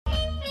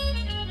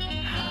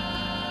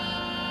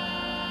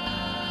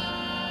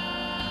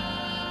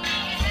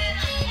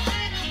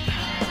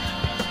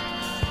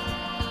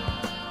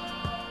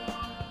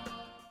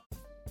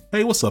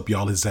Hey, what's up,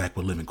 y'all? It's Zach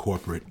with Living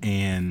Corporate,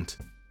 and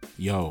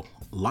yo,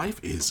 life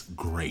is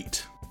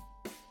great.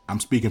 I'm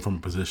speaking from a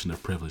position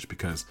of privilege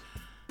because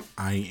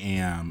I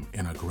am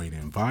in a great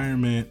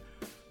environment.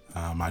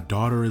 My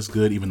daughter is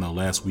good, even though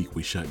last week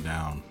we shut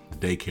down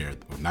the daycare.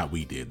 Well, not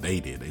we did, they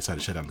did. They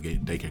decided to shut down the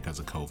daycare because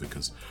of COVID,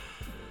 because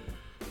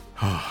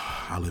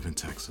I live in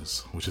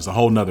Texas, which is a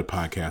whole nother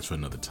podcast for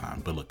another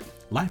time. But look,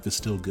 life is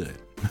still good.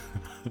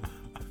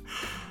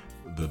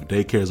 The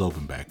daycare is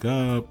open back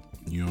up.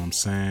 You know what I'm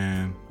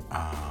saying?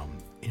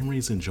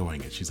 Emery's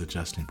enjoying it. She's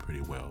adjusting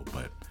pretty well,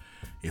 but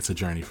it's a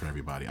journey for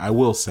everybody. I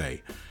will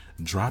say,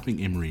 dropping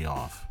Emery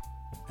off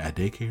at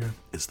daycare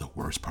is the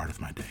worst part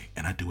of my day,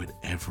 and I do it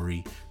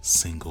every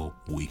single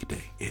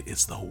weekday. It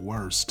is the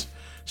worst.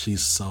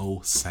 She's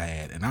so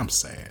sad, and I'm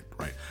sad,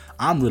 right?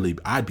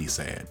 I'd be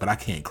sad, but I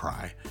can't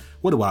cry.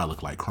 What do I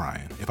look like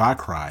crying? If I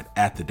cried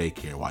at the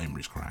daycare while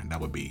Emery's crying, that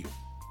would be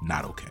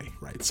not okay,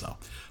 right? So,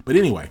 but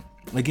anyway,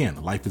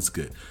 again, life is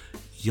good.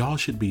 Y'all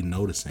should be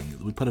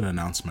noticing, we put an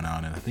announcement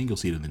out, and I think you'll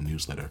see it in the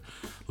newsletter.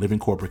 Living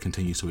Corporate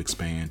continues to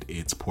expand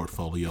its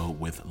portfolio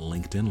with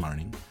LinkedIn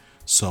Learning.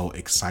 So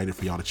excited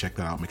for y'all to check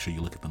that out. Make sure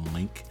you look at the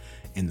link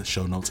in the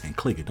show notes and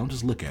click it. Don't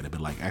just look at it, but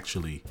like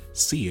actually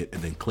see it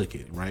and then click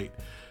it, right?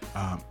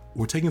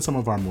 We're taking some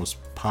of our most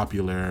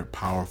popular,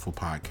 powerful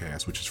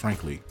podcasts, which is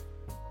frankly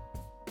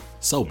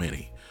so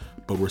many,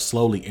 but we're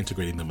slowly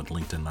integrating them with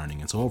LinkedIn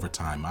Learning. And so over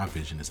time, my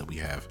vision is that we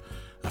have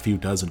a few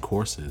dozen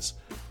courses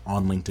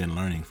on LinkedIn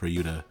Learning for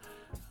you to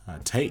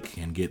take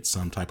and get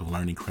some type of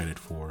learning credit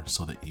for,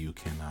 so that you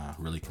can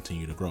really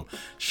continue to grow.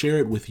 Share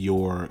it with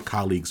your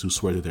colleagues who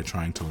swear that they're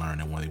trying to learn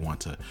and when they want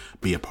to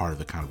be a part of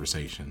the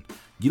conversation.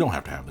 You don't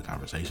have to have the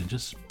conversation.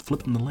 Just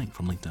flip them the link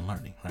from LinkedIn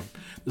Learning, right?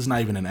 This is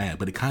not even an ad,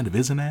 but it kind of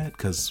is an ad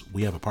because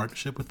we have a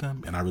partnership with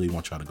them, and I really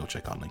want y'all to go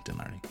check out LinkedIn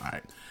Learning. All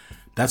right.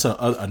 That's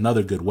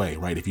another good way,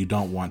 right? If you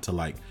don't want to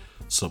like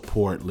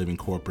support Living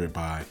Corporate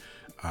by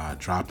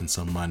dropping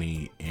some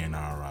money in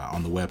our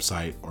on the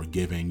website, or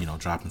giving,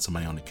 dropping some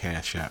money on the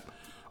Cash App,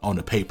 on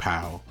the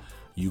PayPal,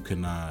 you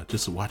can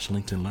just watch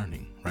LinkedIn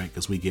Learning, right?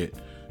 Because we get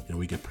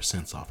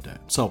percents off that.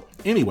 So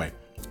anyway,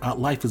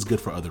 life is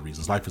good for other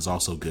reasons. Life is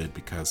also good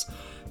because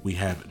we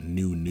have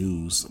new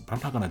news. But I'm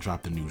not going to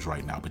drop the news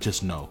right now, but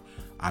just know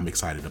I'm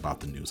excited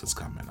about the news that's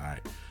coming. All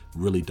right,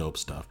 really dope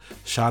stuff.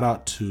 Shout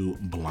out to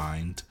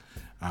Blind.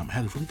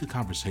 Had a really good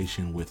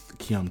conversation with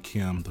Kim,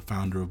 the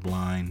founder of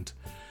Blind.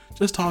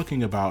 Just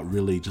talking about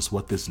really just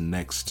what this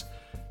next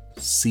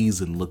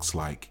season looks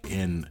like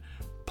in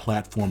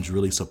platforms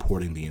really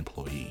supporting the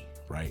employee,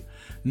 right?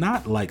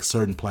 Not like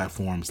certain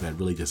platforms that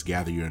really just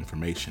gather your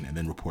information and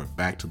then report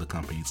back to the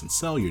companies and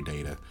sell your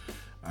data,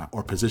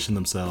 or position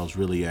themselves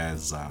really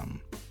as,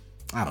 some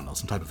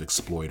type of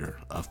exploiter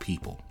of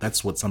people.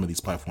 That's what some of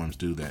these platforms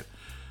do that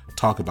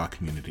talk about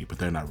community, but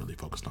they're not really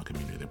focused on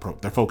community.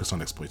 They're focused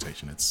on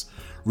exploitation. It's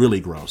really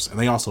gross. And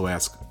they also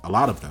ask a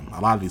lot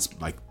of these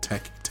like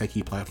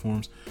techie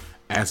platforms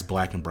ask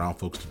Black and brown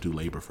folks to do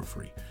labor for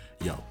free.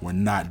 Yo, we're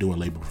not doing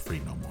labor for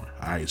free no more.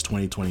 All right, it's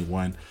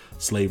 2021.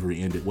 Slavery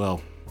ended.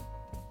 Well,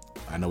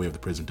 I know we have the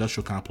prison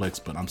industrial complex,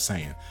 but I'm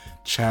saying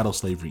chattel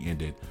slavery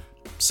ended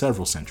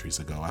several centuries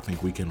ago. I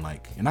think we can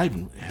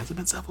has it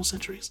been several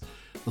centuries?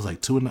 It was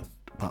like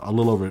a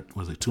little over,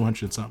 was it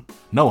 200 and something?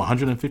 No,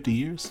 150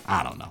 years?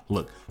 I don't know.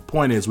 Look,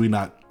 point is, we're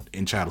not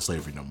in chattel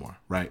slavery no more,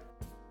 right?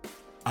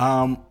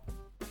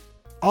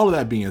 All of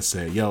that being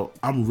said,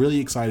 I'm really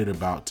excited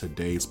about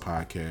today's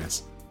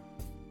podcast.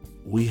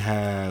 We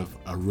have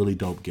a really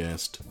dope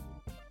guest,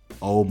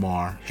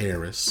 Omar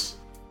Harris.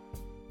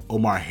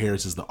 Omar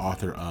Harris is the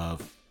author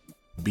of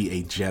Be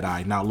a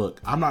Jedi. Now,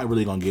 look, I'm not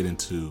really going to get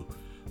into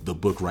the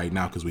book right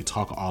now because we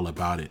talk all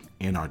about it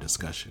in our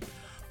discussion.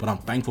 But I'm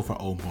thankful for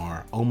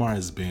Omar. Omar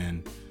has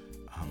been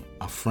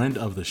a friend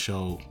of the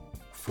show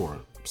for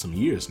some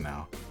years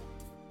now.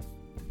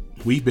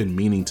 We've been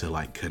meaning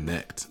to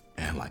connect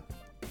and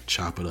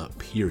chop it up,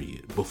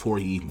 period, before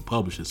he even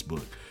published his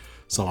book.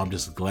 So I'm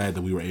just glad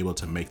that we were able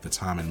to make the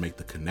time and make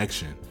the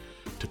connection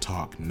to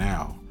talk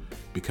now,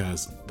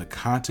 because the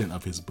content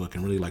of his book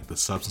and really the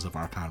substance of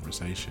our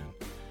conversation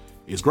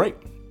is great,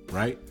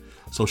 right?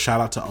 So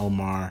shout out to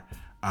Omar.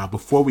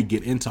 Before we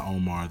get into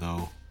Omar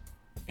though,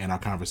 and our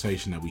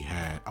conversation that we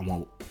had, I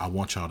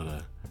want y'all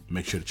to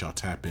make sure that y'all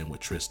tap in with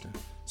Tristan.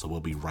 So we'll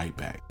be right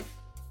back.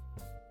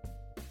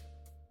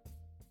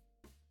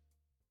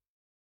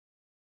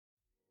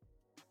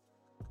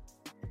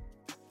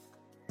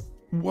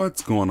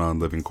 What's going on,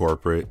 Living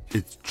Corporate?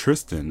 It's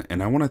Tristan,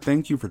 and I want to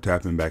thank you for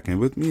tapping back in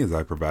with me as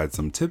I provide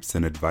some tips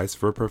and advice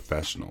for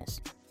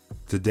professionals.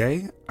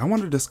 Today, I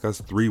want to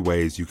discuss 3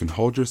 ways you can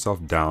hold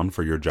yourself down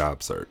for your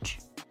job search.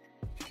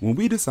 When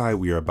we decide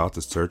we are about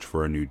to search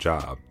for a new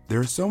job,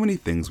 there are so many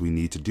things we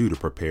need to do to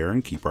prepare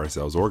and keep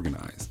ourselves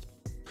organized.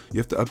 You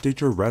have to update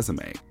your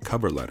resume,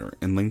 cover letter,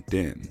 and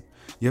LinkedIn.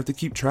 You have to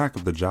keep track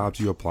of the jobs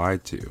you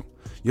applied to.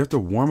 You have to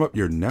warm up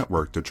your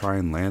network to try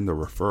and land the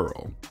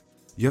referral.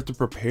 You have to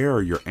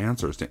prepare your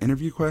answers to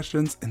interview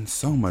questions and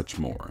so much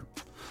more.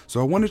 So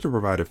I wanted to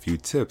provide a few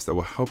tips that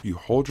will help you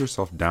hold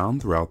yourself down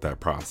throughout that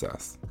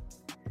process.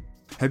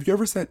 Have you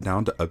ever sat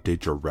down to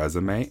update your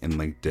resume in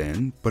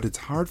LinkedIn, but it's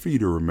hard for you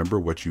to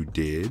remember what you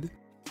did?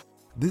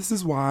 This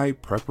is why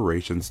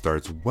preparation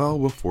starts well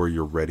before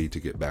you're ready to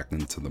get back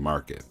into the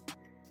market.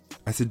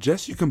 I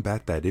suggest you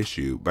combat that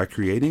issue by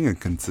creating and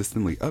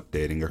consistently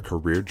updating a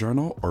career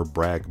journal or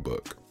brag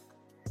book.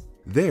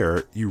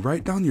 There, you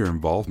write down your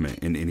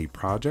involvement in any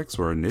projects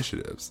or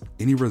initiatives,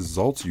 any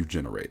results you've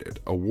generated,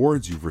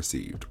 awards you've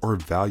received, or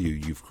value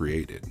you've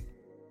created.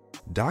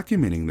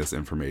 Documenting this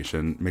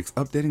information makes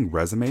updating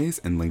resumes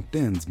and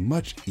LinkedIn's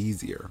much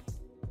easier.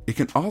 It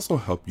can also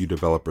help you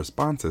develop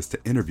responses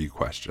to interview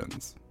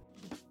questions.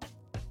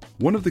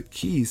 One of the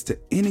keys to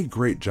any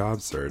great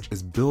job search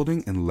is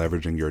building and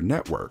leveraging your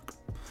network.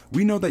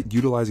 We know that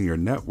utilizing your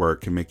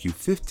network can make you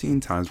 15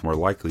 times more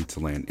likely to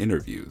land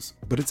interviews,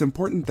 but it's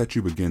important that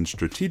you begin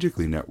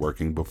strategically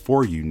networking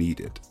before you need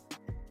it.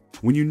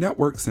 When you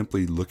network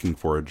simply looking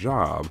for a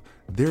job,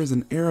 there is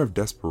an air of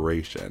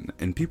desperation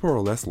and people are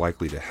less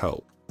likely to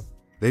help.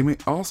 They may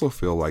also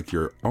feel like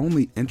you're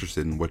only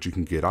interested in what you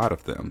can get out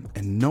of them,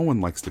 and no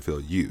one likes to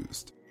feel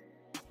used.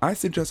 I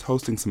suggest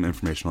hosting some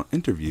informational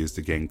interviews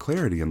to gain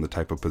clarity on the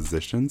type of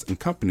positions and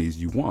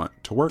companies you want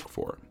to work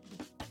for.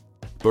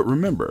 But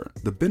remember,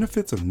 the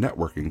benefits of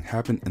networking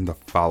happen in the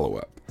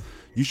follow-up.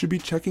 You should be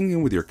checking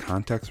in with your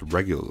contacts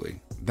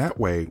regularly. That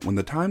way, when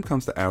the time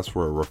comes to ask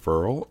for a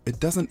referral, it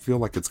doesn't feel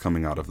like it's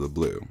coming out of the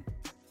blue.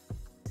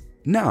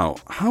 Now,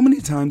 how many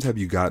times have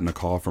you gotten a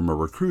call from a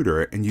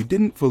recruiter and you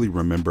didn't fully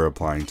remember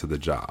applying to the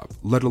job,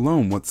 let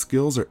alone what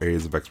skills or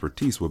areas of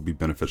expertise would be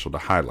beneficial to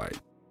highlight?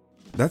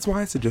 That's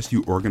why I suggest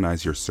you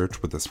organize your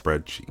search with a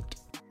spreadsheet.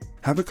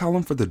 Have a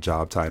column for the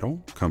job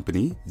title,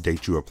 company,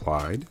 date you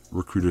applied,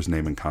 recruiter's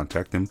name and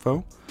contact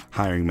info,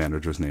 hiring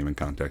manager's name and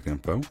contact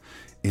info,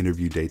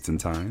 interview dates and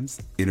times,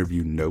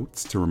 interview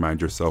notes to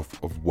remind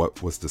yourself of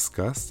what was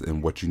discussed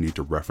and what you need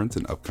to reference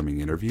in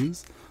upcoming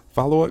interviews,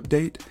 follow-up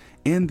date,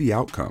 and the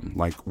outcome,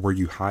 like were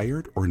you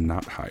hired or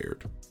not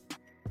hired.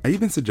 I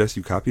even suggest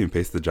you copy and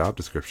paste the job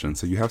description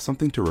so you have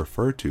something to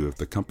refer to if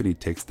the company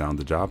takes down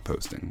the job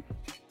posting.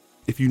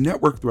 If you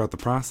network throughout the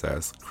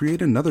process,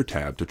 create another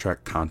tab to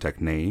track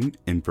contact name,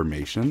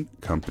 information,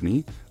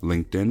 company,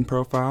 LinkedIn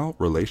profile,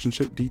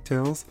 relationship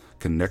details,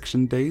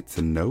 connection dates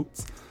and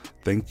notes,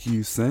 thank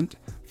you sent,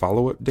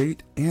 follow-up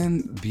date,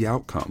 and the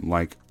outcome,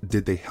 like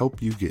did they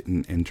help you get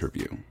an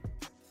interview?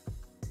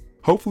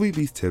 Hopefully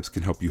these tips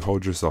can help you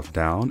hold yourself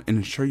down and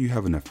ensure you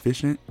have an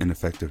efficient and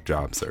effective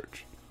job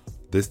search.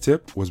 This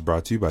tip was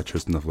brought to you by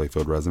Tristan of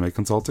Layfield Resume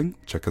Consulting.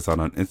 Check us out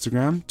on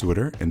Instagram,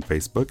 Twitter, and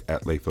Facebook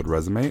at Layfield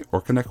Resume,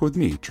 or connect with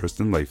me,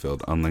 Tristan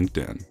Layfield, on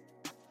LinkedIn.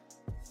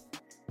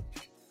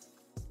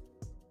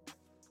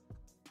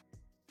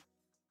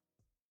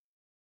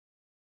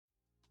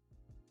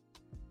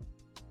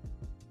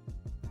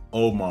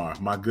 Omar,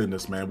 my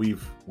goodness, man,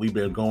 we've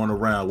been going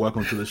around.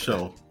 Welcome to the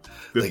show.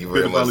 Thank you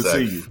very much,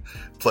 Zach.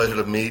 Pleasure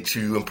to meet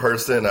you in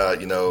person.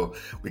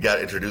 We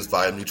got introduced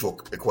by a mutual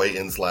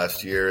acquaintance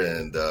last year,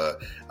 and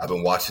I've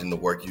been watching the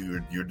work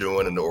you're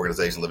doing in the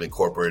organization Living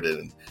Corporate,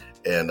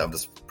 and I'm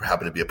just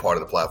happy to be a part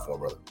of the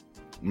platform, brother.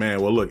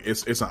 Man, well, look,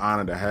 it's an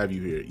honor to have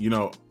you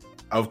here.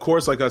 Of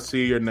course, like I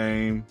see your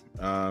name.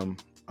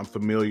 I'm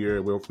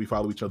familiar. We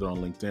follow each other on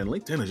LinkedIn.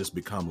 LinkedIn has just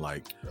become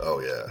like, oh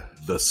yeah,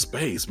 the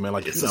space, man.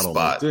 Like it's a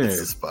spot.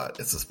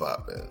 It's a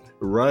spot, man.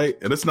 Right,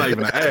 and it's not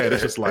even an ad.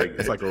 It's just like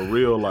it's like a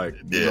real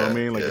you know what I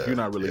mean? Like if you're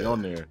not really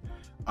on there.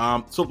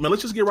 So man,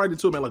 let's just get right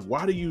into it, man. Like,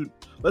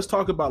 let's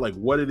talk about like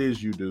what it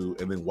is you do,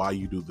 and then why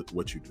you do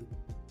what you do.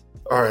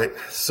 All right,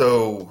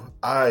 so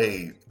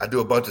I do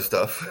a bunch of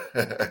stuff,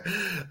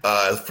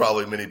 as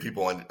probably many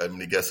people and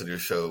many guests on your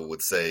show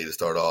would say to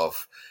start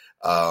off.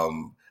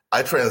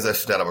 I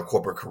transitioned out of a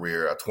corporate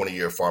career, a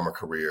 20-year pharma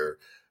career,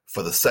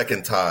 for the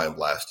second time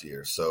last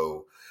year.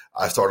 So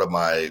I started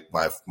my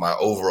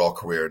overall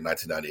career in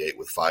 1998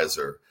 with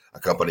Pfizer, a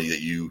company that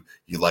you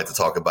like to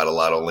talk about a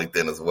lot on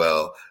LinkedIn as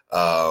well.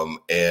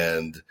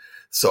 And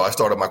so I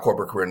started my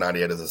corporate career in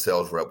 98 as a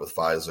sales rep with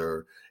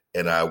Pfizer,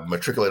 and I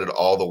matriculated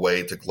all the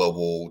way to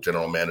global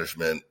general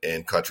management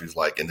in countries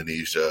like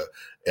Indonesia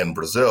and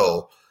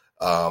Brazil.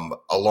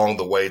 Along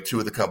the way, two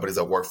of the companies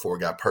I worked for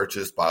got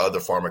purchased by other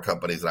pharma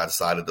companies, and I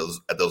decided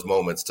at those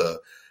moments to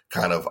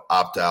kind of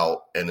opt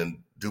out and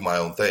then do my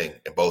own thing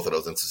in both of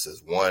those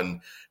instances. One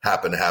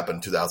happened to happen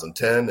in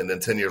 2010, and then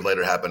 10 years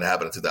later happened to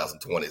happen in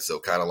 2020. So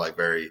kind of like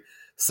very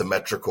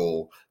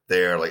symmetrical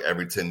there. Like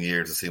every 10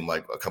 years, it seemed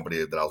like a company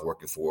that I was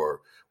working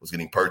for was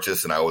getting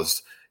purchased, and I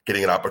was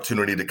getting an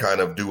opportunity to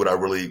kind of do what I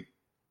really,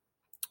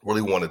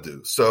 really want to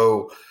do.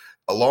 So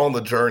along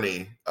the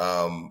journey,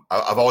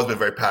 I've always been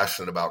very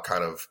passionate about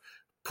kind of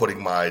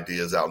putting my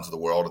ideas out into the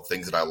world, the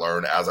things that I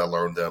learn as I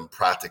learn them,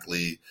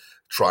 practically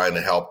trying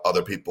to help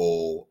other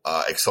people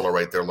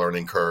accelerate their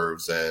learning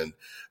curves and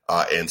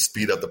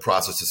speed up the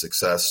process to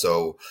success.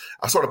 So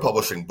I started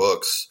publishing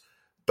books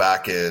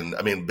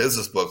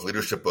business books,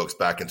 leadership books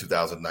back in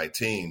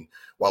 2019,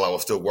 while I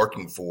was still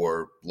working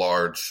for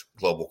large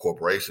global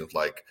corporations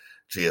like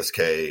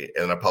GSK.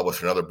 And I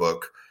published another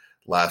book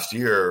last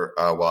year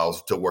while I was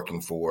still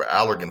working for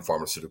Allergan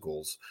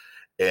Pharmaceuticals.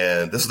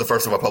 And this is the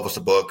first time I published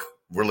a book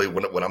really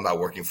when I'm not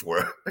working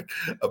for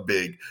a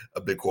big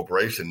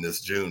corporation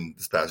this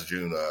past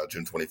June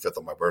 25th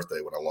on my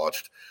birthday when I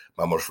launched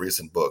my most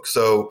recent book.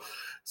 So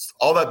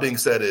all that being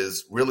said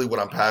is really what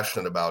I'm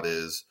passionate about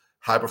is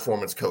high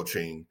performance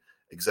coaching,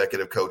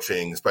 executive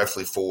coaching,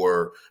 especially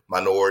for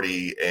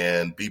minority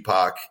and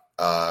BIPOC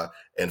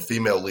and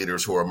female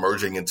leaders who are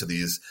emerging into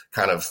these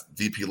kind of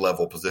VP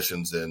level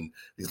positions in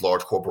these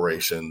large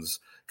corporations,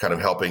 kind of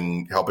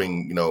helping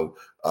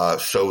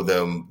show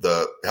them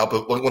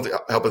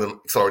helping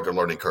them accelerate their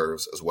learning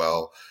curves as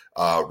well.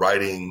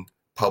 Writing,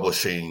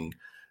 publishing.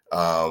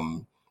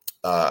 I'm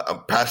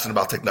passionate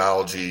about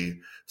technology,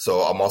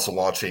 so I'm also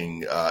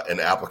launching an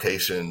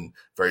application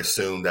very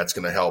soon that's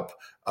going to help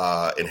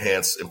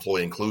enhance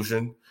employee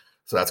inclusion.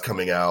 So that's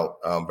coming out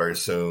very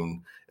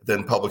soon.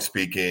 Then public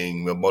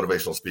speaking,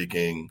 motivational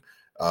speaking,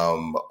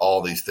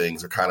 all these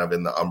things are kind of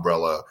in the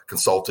umbrella.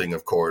 Consulting,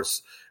 of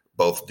course,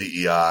 both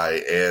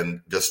DEI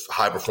and just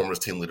high performance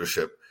team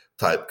leadership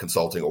type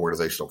consulting,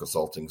 organizational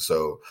consulting.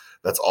 So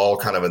that's all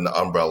kind of in the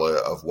umbrella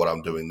of what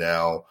I'm doing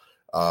now.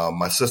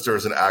 My sister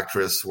is an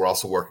actress. We're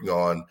also working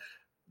on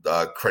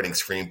creating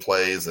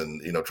screenplays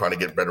and, trying to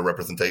get better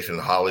representation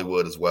in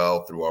Hollywood as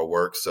well through our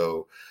work.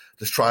 So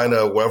just trying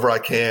to, wherever I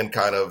can,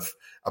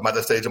 I'm at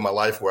the stage of my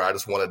life where I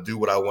just want to do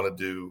what I want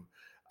to do.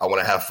 I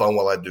want to have fun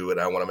while I do it.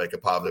 I want to make a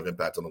positive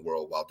impact on the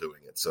world while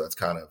doing it. So that's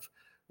kind of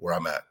where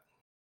I'm at.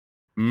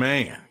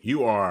 Man,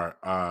 you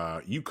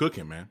are you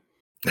cooking, man.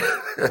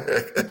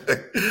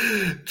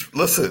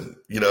 Listen,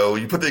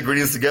 you put the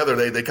ingredients together,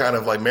 they kind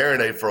of like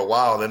marinate for a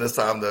while. Then it's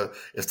time to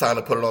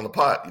put it on the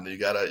pot. You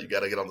gotta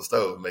get on the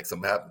stove and make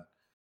something happen.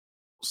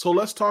 So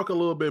let's talk a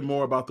little bit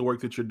more about the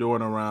work that you're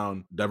doing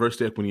around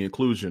diversity, equity,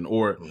 inclusion,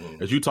 or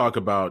as you talk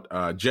about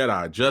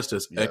JEDI,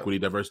 justice, equity,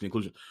 diversity,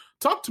 inclusion.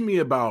 Talk to me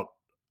about,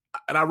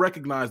 and I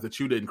recognize that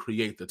you didn't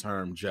create the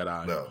term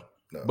JEDI. No.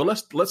 But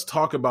let's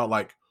talk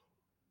about,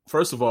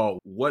 first of all,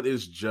 what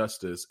is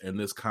justice in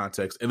this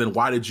context? And then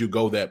why did you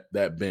go that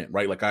bent,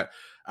 right?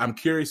 I'm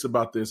curious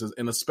about this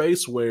in a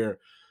space where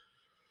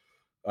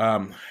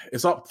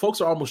folks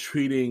are almost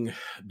treating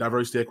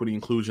diversity, equity,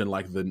 inclusion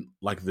like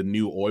the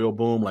new oil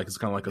boom. It's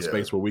kind of like a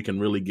space where we can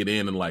really get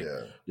in and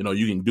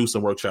you can do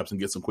some workshops and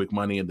get some quick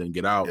money and then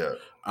get out.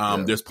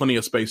 There's plenty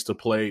of space to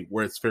play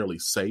where it's fairly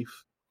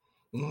safe.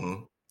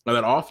 Mm-hmm. Now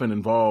that often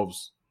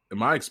involves, in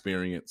my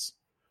experience,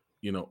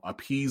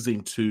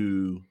 appeasing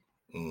to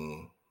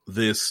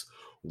this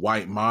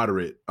white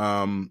moderate.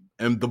 But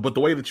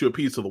the way that you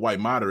appease to the white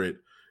moderate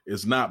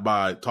is not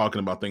by talking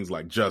about things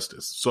like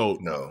justice. So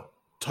no.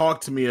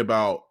 Talk to me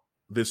about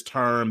this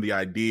term, the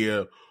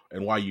idea,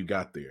 and why you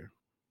got there.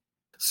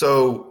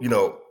 So,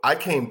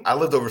 I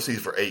lived overseas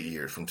for 8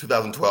 years, from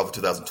 2012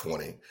 to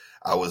 2020.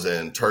 I was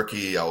in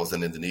Turkey, I was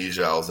in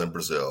Indonesia, I was in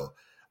Brazil.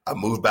 I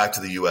moved back to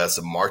the U.S.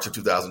 in March of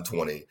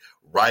 2020,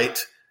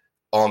 right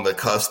on the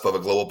cusp of a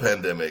global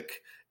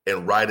pandemic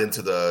and right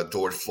into the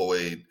George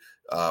Floyd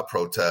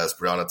protest,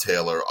 Breonna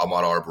Taylor,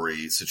 Ahmaud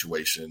Arbery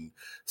situation,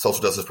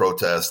 social justice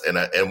protest,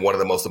 and one of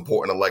the most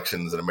important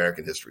elections in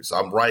American history. So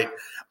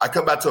I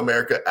come back to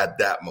America at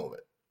that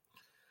moment.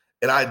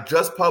 And I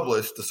just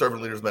published the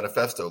Servant Leaders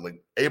Manifesto,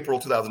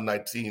 April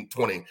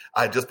 2019-20,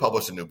 I had just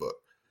published a new book.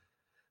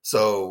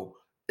 So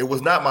it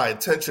was not my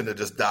intention to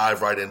just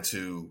dive right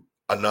into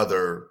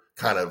another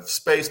kind of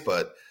space,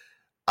 but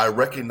I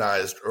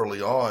recognized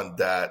early on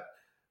that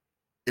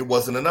it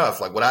wasn't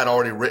enough. What I'd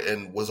already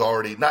written was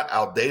already not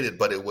outdated,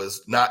 but it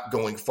was not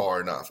going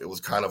far enough. It was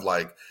kind of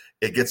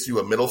it gets you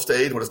a middle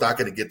stage, but it's not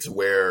going to get to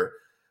where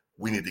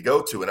we need to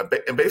go to. And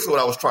basically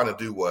what I was trying to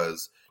do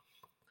was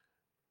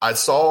I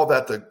saw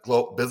that the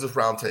Business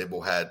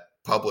Roundtable had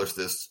published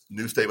this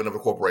new statement of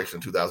incorporation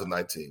in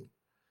 2019.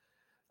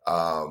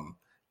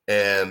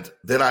 And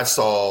then I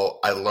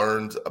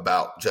learned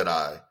about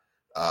JEDI.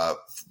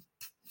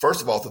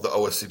 First of all, through the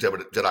OSC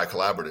JEDI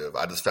Collaborative,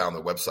 I just found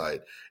their website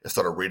and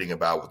started reading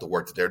about the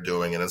work that they're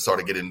doing, and then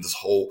started getting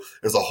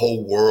there's a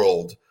whole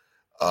world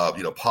of,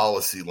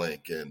 Policy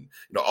Link and,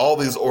 all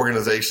these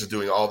organizations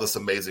doing all this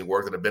amazing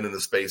work that have been in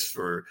the space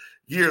for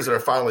years and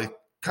are finally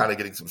kind of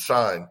getting some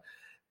shine.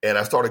 And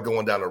I started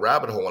going down a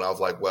rabbit hole, and I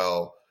was like,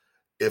 well,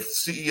 if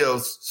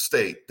CEOs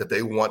state that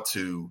they want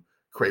to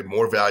create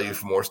more value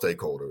for more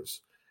stakeholders,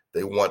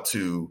 they want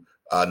to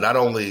not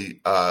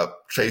only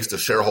chase the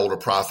shareholder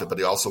profit, but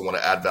they also want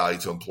to add value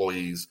to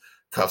employees,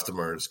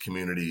 customers,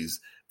 communities,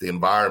 the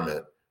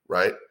environment,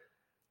 right?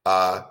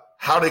 How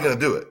are they going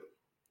to do it?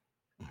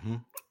 Mm-hmm.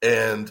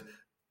 And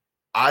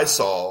I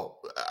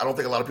don't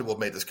think a lot of people have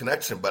made this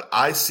connection, but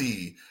I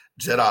see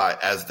JEDI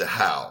as the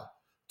how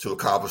to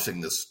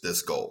accomplishing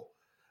this goal.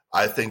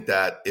 I think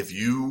that if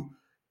you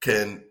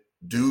can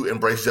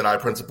embrace JEDI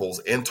principles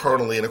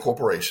internally in a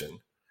corporation,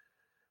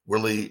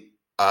 really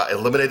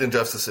eliminate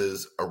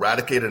injustices,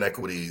 eradicate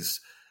inequities,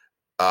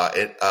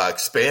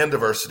 expand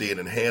diversity and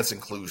enhance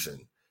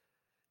inclusion,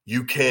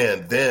 you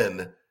can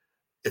then,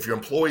 if your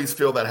employees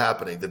feel that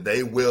happening, then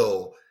they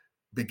will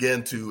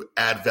begin to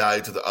add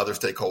value to the other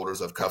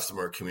stakeholders of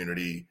customer,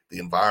 community, the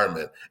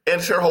environment,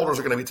 and shareholders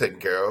are going to be taken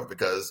care of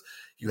because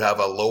you have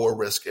a lower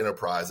risk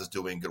enterprise that's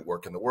doing good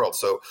work in the world.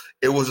 So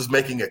it was just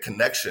making a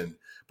connection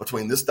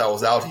between this that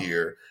was out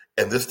here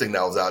and this thing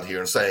that was out here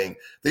and saying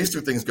these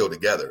two things go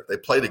together. They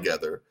play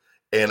together.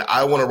 And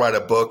I want to write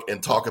a book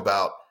and talk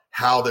about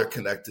how they're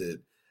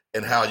connected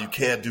and how you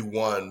can't do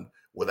one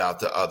without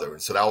the other.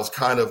 And so that was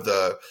kind of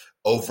the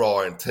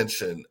overall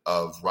intention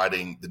of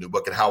writing the new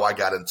book and how I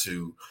got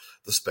into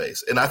the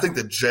space. And I think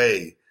the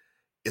J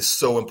is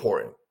so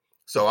important.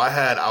 So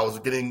I was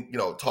getting,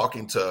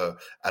 talking to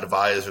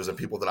advisors and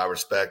people that I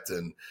respect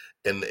and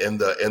in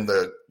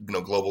the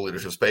global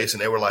leadership space.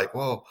 And they were like,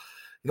 well,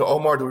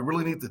 Omar, do we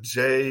really need the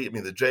J? I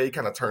mean, the J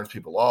kind of turns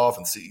people off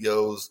and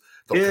CEOs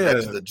don't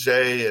connect to the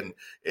J. And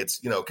it's,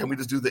 can we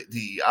just do the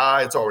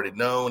DEI? It's already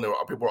known.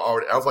 People are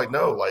already, I was like,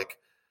 no,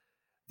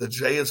 the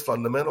J is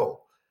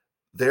fundamental.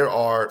 There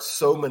are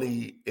so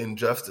many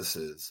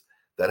injustices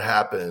that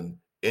happen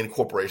in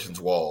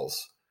corporations'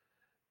 walls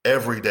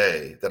every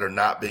day that are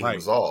not being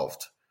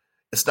resolved.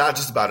 It's not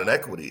just about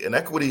inequity.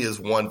 Inequity is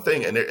one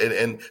thing.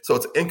 And so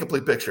it's an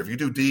incomplete picture. If you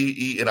do D,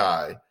 E, and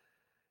I,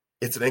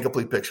 it's an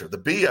incomplete picture. The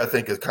B, I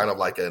think, is kind of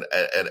like an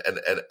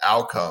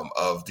outcome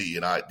of D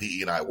and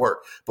I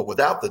work. But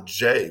without the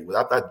J,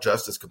 without that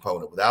justice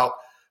component, without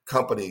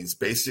companies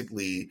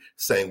basically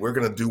saying we're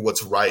going to do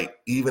what's right,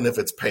 even if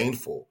it's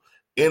painful,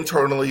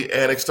 internally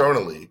and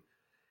externally,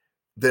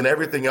 then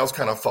everything else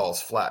kind of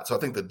falls flat. So I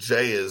think the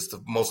J is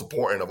the most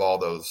important of all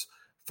those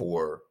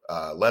four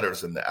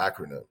letters in the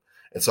acronym.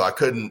 And so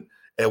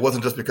it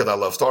wasn't just because I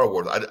love Star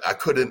Wars. I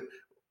couldn't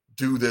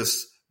do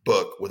this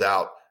book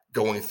without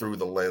going through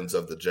the lens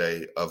of the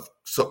J of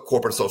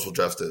corporate social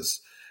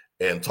justice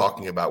and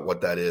talking about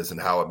what that is and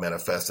how it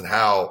manifests and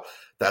how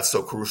that's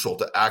so crucial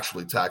to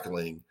actually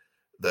tackling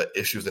the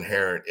issues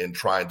inherent in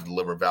trying to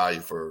deliver value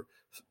for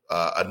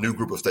a new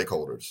group of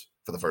stakeholders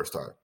for the first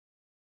time.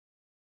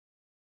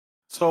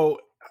 So,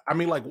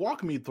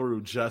 walk me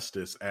through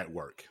justice at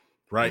work,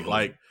 right?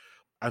 Mm-hmm.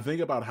 I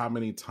think about how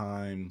many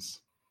times,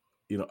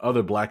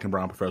 other Black and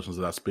brown professionals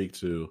that I speak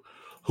to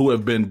who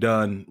have been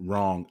done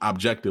wrong,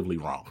 objectively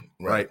wrong,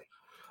 right?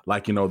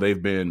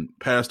 They've been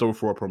passed over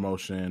for a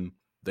promotion.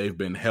 They've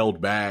been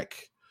held back.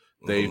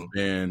 Mm-hmm. They've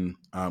been,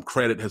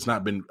 credit has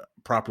not been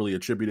properly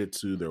attributed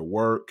to their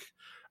work.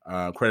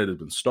 Credit has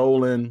been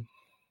stolen.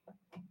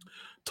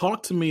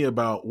 Talk to me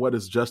about what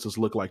does justice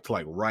look like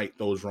to right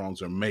those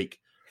wrongs or make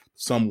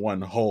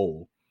someone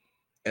whole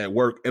at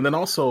work. And then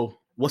also,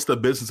 what's the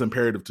business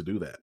imperative to do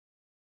that?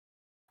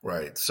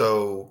 Right.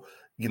 So,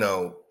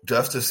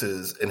 justice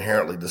is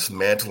inherently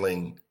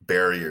dismantling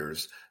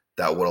barriers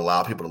that would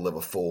allow people to live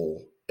a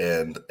full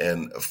and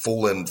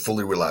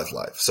fully realized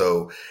life.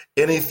 So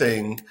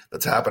anything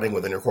that's happening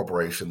within your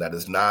corporation that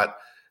is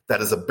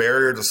a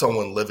barrier to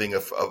someone living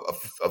a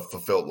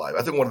fulfilled life.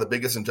 I think one of the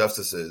biggest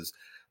injustices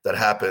that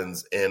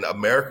happens in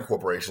American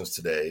corporations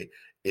today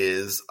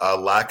is a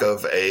lack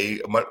of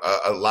a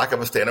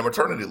standard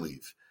maternity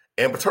leave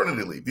and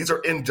paternity leave. These are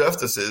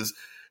injustices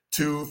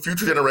to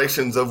future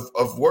generations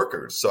of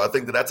workers. So I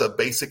think that's a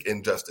basic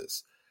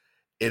injustice.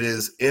 It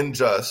is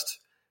unjust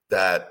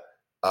that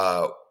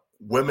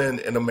women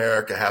in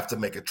America have to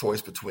make a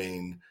choice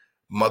between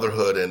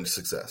motherhood and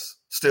success.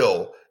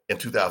 Still in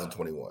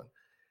 2021,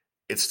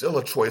 it's still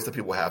a choice that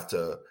people have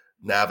to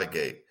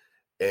navigate.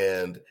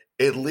 And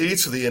it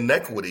leads to the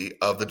inequity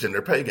of the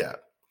gender pay gap.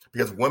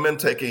 Because women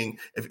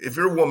if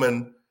you're a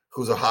woman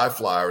who's a high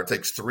flyer and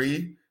takes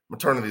 3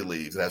 maternity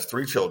leaves and has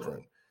 3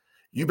 children,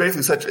 you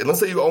basically let's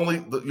say you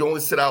only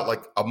sit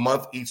out a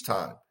month each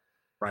time.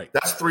 Right.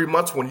 That's 3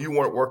 months when you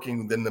weren't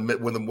working when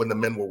the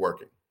men were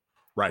working.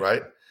 Right.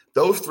 Right.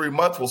 Those 3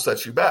 months will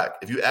set you back.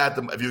 If you add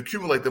them, if you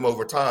accumulate them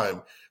over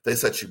time, they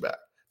set you back,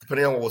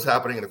 depending on what was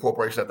happening in the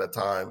corporation at that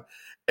time.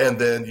 And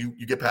then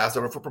you get passed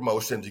over for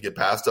promotions. You get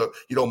passed up.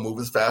 You don't move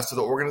as fast to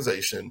the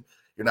organization.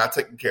 You're not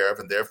taken care of,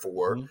 and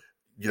therefore,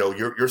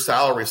 your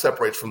salary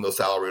separates from the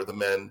salary of the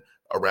men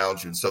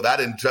around you. And so that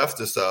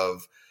injustice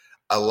of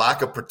a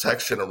lack of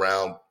protection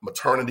around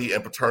maternity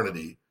and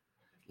paternity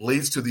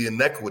leads to the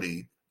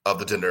inequity of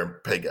the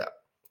gender pay gap.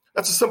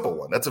 That's a simple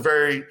one. That's a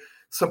very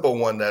simple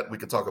one that we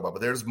could talk about.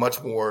 But there's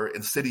much more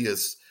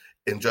insidious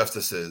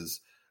injustices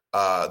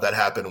that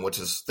happen, which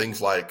is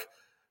things like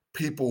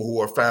people who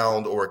are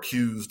found or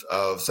accused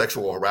of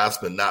sexual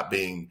harassment not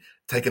being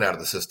taken out of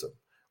the system,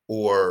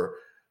 or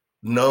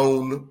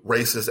known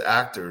racist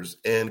actors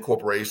in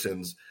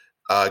corporations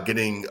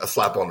getting a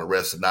slap on the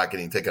wrist and not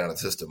getting taken out of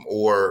the system,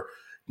 or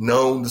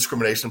known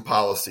discrimination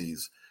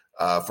policies.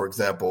 For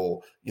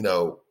example,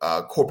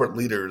 corporate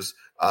leaders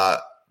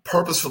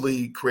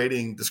purposefully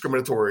creating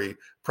discriminatory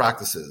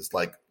practices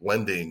like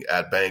lending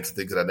at banks and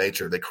things of that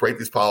nature. They create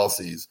these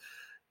policies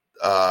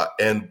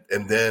and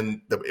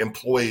then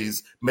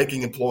the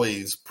making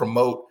employees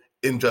promote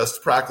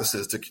unjust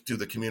practices to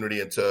the community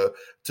and to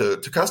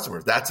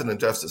customers. That's an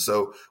injustice.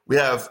 So we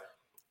have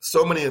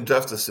so many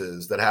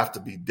injustices that have to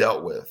be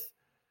dealt with,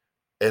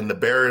 and the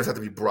barriers have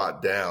to be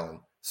brought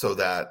down so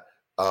that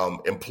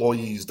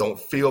employees don't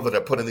feel that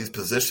they're put in these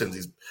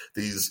positions,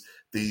 these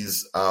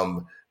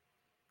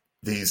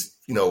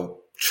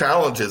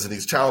challenges and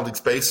these challenging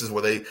spaces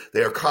where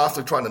they are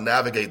constantly trying to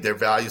navigate their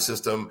value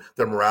system,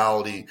 their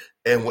morality,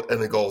 and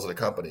the goals of the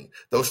company.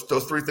 Those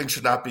three things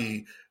should not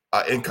be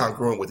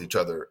incongruent with each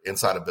other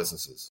inside of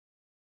businesses.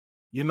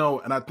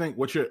 And I think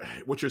what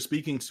you're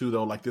speaking to,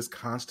 though, like this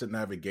constant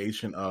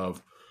navigation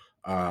of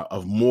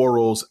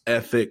morals,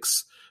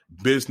 ethics,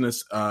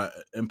 business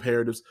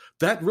imperatives,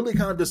 that really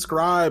kind of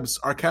describes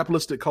our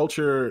capitalistic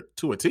culture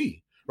to a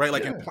T, right?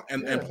 Like,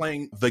 and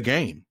playing the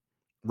game,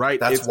 right?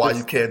 That's why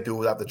you can't do it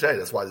without the J.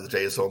 That's why the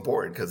J is so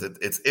important, because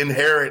it's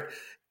inherent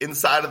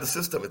inside of the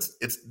system.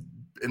 It's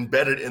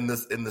embedded in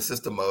the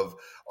system of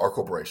our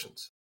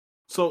corporations.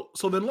 So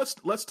then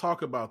let's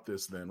talk about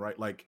this then, right?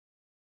 Like,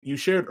 you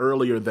shared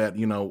earlier that,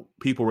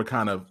 people were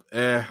kind of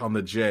on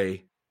the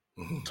J.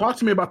 Mm-hmm. Talk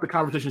to me about the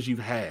conversations you've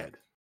had.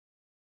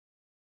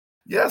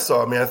 Yeah,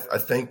 so I mean, I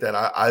think that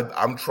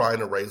I'm trying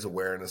to raise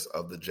awareness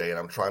of the J, and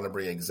I'm trying to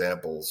bring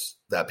examples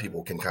that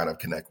people can kind of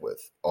connect with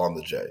on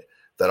the J,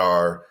 that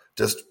are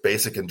just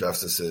basic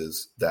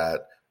injustices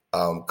that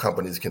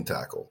companies can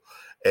tackle.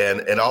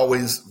 And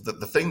always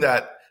the thing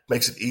that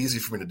makes it easy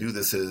for me to do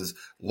this is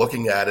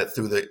looking at it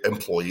through the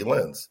employee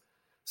lens.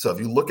 So if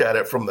you look at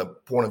it from the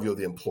point of view of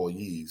the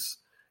employees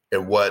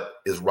and what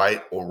is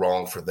right or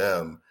wrong for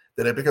them,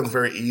 then it becomes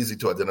very easy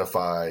to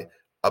identify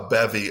a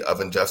bevy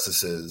of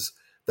injustices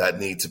that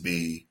need to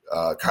be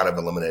kind of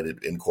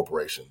eliminated in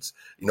corporations.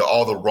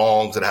 All the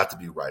wrongs that have to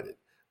be righted,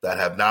 that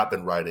have not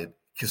been righted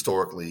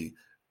historically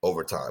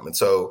over time. And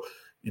so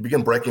you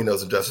begin breaking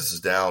those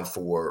injustices down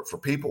for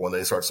people, and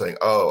they start saying,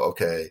 oh,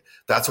 okay,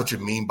 that's what you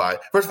mean by,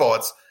 first of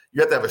all, you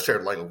have to have a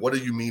shared language. What do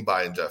you mean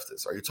by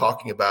injustice? Are you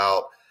talking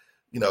about,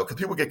 because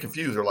people get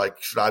confused. They're like,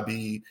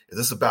 is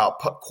this about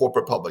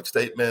corporate public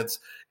statements?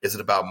 Is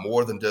it about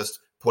more than just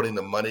putting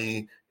the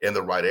money in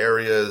the right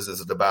areas?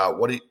 Is it about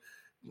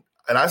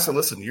and I said,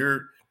 listen,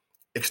 you're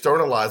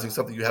externalizing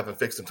something you haven't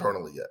fixed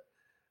internally yet.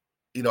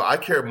 I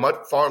care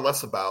far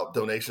less about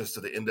donations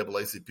to the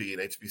NAACP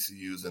and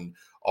HBCUs and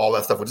all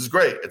that stuff, which is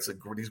great.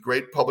 These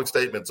great public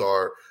statements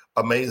are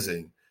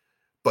amazing,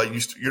 but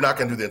you're not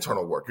going to do the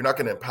internal work. You're not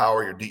going to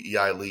empower your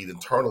DEI lead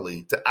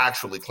internally to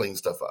actually clean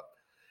stuff up.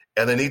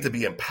 And they need to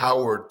be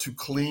empowered to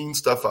clean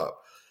stuff up.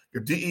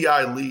 Your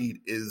DEI lead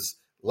is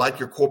like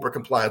your corporate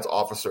compliance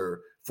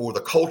officer for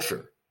the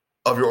culture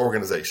of your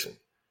organization.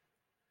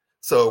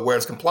 So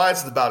whereas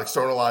compliance is about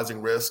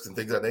externalizing risks and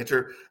things of that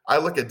nature, I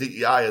look at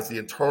DEI as the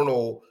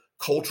internal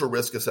culture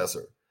risk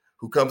assessor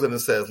who comes in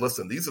and says,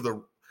 listen, these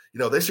are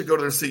they should go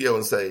to their CEO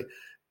and say,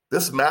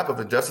 this map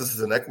of injustices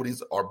and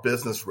inequities are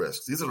business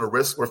risks. These are the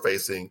risks we're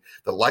facing,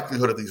 the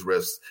likelihood of these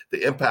risks,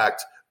 the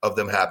impact of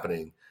them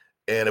happening.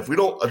 And if we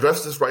don't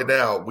address this right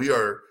now, we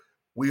are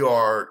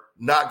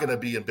not going to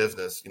be in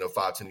business,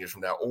 5-10 years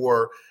from now,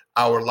 or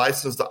our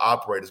license to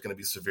operate is going to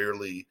be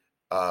severely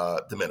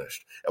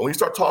diminished. And when you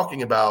start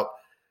talking about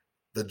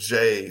the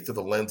J through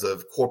the lens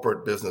of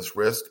corporate business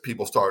risk,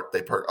 people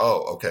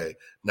oh, okay,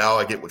 now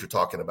I get what you're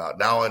talking about.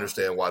 Now I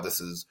understand why this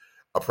is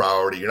a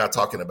priority. You're not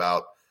talking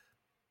about,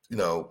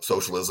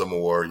 socialism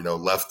or,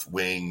 left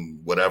wing,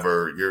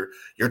 whatever.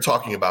 You're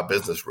talking about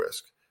business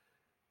risk.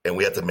 And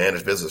we have to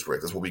manage business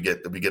risk. That's what we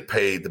get. We get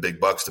paid the big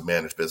bucks to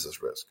manage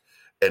business risk.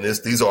 And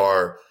these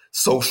are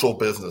social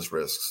business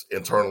risks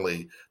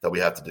internally that we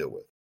have to deal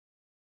with.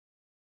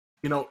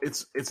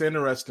 It's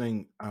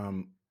interesting.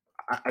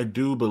 I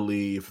do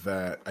believe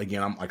that,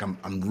 again,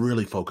 I'm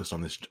really focused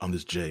on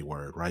this J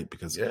word, right?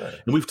 Because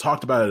and we've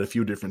talked about it a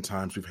few different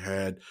times. We've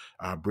had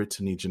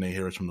Brittany Janae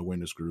Harris from the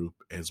Winners Group,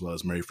 as well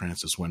as Mary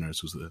Frances Winters,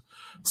 who's the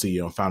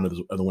CEO and founder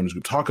of the Winners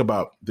Group, talk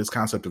about this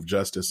concept of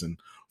justice, and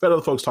we've had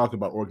other folks talk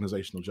about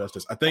organizational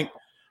justice. I think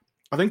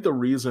the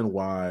reason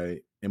why,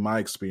 in my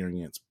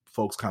experience,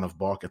 folks kind of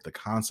balk at the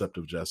concept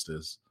of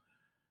justice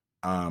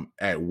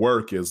at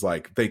work is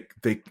like they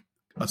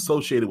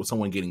associate it with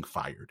someone getting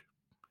fired,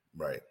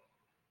 right?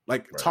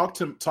 Like, talk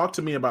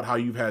to me about how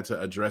you've had to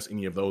address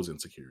any of those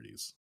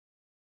insecurities.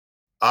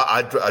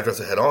 I address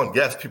it head on.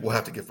 Yes, people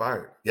have to get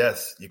fired.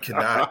 Yes, you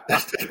cannot.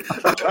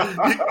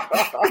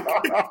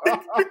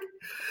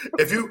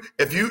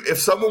 If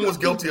someone was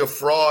guilty of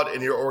fraud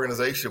in your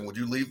organization, would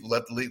you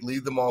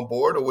leave them on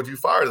board, or would you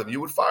fire them? You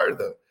would fire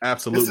them.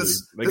 Absolutely,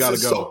 they got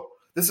to go.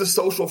 This is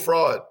social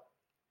fraud.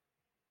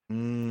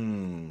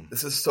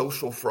 This is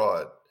social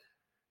fraud.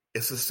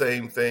 It's the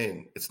same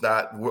thing. It's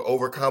not, we're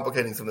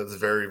overcomplicating something that's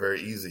very,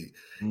 very easy.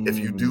 If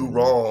you do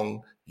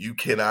wrong, you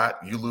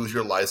lose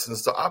your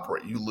license to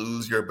operate. You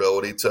lose your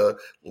ability to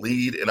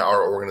lead in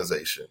our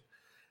organization.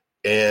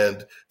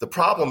 And the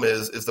problem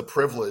is the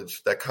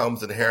privilege that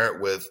comes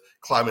inherent with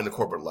climbing the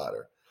corporate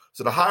ladder.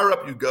 So the higher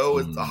up you go,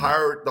 the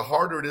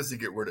harder it is to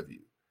get rid of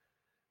you,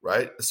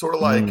 right? It's sort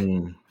of like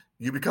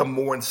you become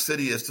more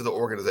insidious to the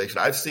organization.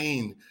 I've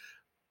seen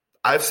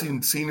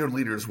senior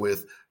leaders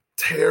with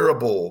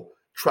terrible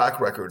track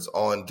records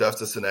on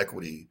justice and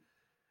equity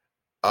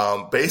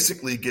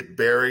basically get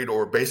buried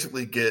or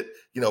basically get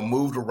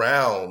moved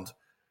around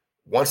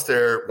once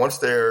they're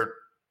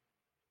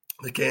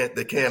They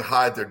can't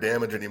hide their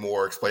damage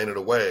anymore, explain it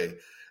away,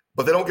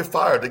 but they don't get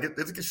fired. They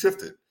get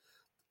shifted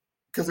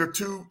because they're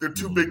too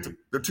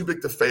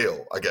big to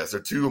fail. I guess they're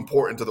too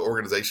important to the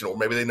organization, or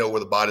maybe they know where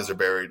the bodies are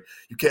buried.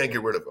 You can't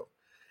get rid of them,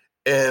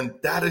 and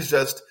that is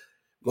just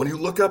when you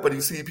look up and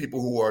you see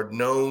people who are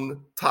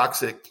known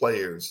toxic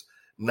players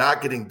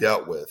not getting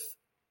dealt with.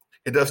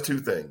 It does two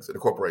things in a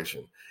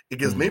corporation. It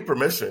gives me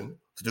permission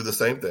to do the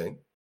same thing,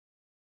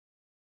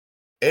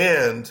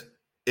 and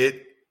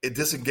it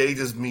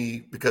disengages me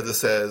because it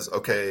says,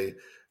 okay,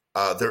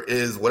 there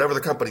is whatever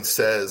the company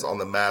says on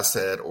the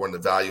masthead or in the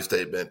value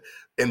statement.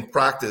 In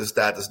practice,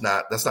 that's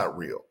not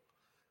real.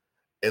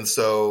 And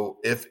so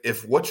if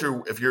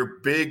you're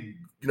big,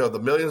 the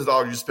millions of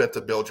dollars you spent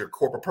to build your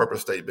corporate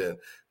purpose statement,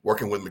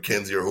 working with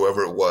McKinsey or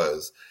whoever it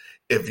was,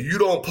 if you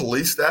don't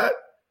police that,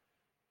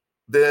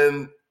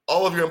 then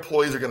all of your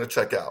employees are going to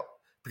check out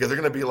because they're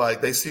going to be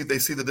like, they see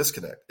the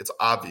disconnect. It's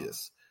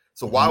obvious.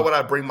 So why would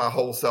I bring my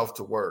whole self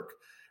to work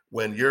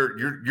when you're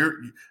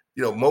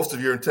most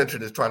of your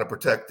intention is trying to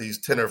protect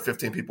these 10 or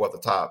 15 people at the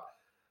top,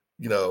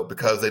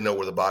 because they know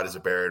where the bodies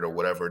are buried or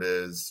whatever it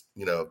is.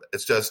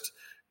 It's just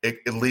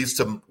it leads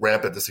to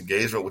rampant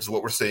disengagement, which is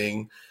what we're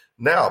seeing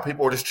now.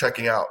 People are just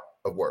checking out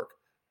of work.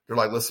 They're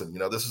like, listen,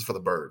 this is for the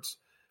birds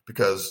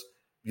because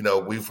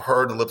we've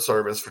heard the lip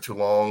service for too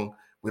long.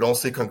 We don't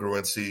see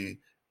congruency,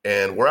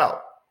 and we're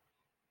out.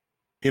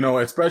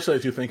 Especially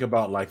as you think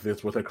about like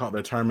this, what they're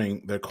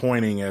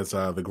coining as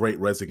the Great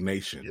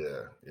Resignation.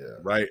 Yeah.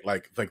 Right.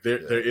 Like there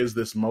is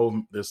this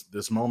moment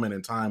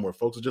in time where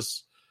folks are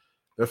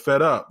they're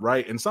fed up.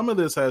 Right. And a lot of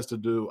this has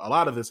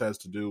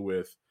to do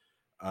with,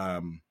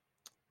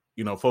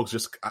 folks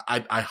just,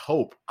 I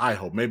hope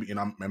maybe,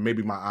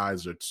 maybe my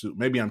eyes are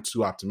maybe I'm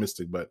too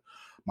optimistic, but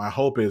my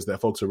hope is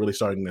that folks are really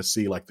starting to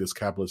see like this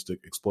capitalistic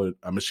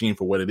machine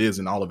for what it is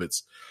and all of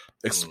its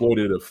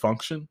exploitative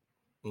function.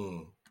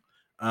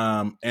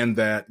 And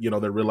that,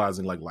 they're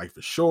realizing like life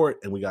is short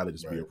and we got to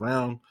just be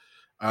around.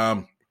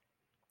 I'm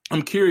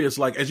curious,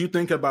 like, as you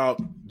think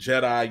about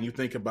Jedi, you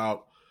think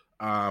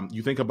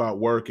about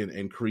work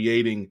and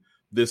creating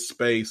this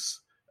space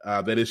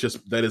that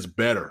is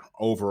better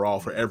overall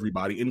for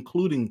everybody,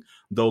 including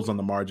those on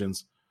the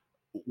margins.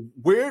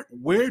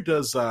 Where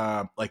does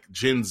like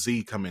Gen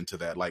Z come into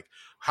that? Like,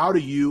 how do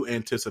you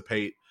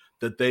anticipate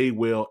that they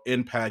will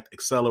impact,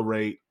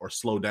 accelerate, or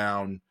slow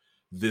down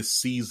this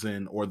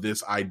season or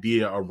this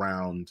idea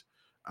around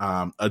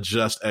a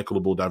just,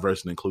 equitable,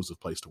 diverse, and inclusive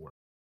place to work?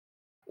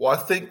 Well, I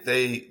think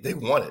they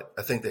want it.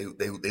 I think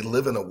they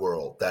live in a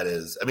world that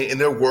is, in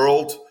their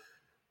world,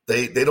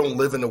 they don't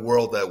live in the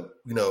world that,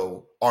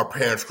 our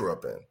parents grew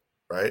up in,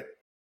 right?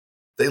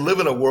 They live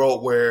in a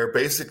world where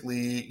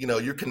basically,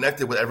 you're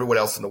connected with everyone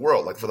else in the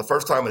world. Like for the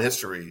first time in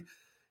history,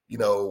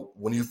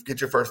 when you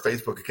get your first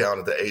Facebook account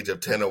at the age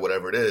of 10 or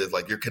whatever it is,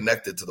 like you're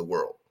connected to the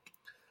world.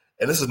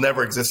 And this has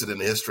never existed in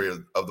the history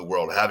of the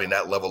world, having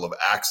that level of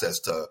access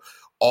to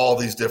all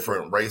these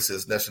different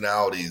races,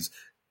 nationalities,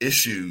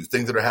 issues,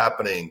 things that are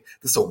happening,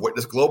 this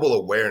global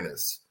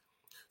awareness.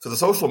 So the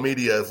social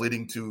media is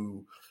leading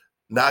to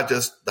not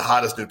just the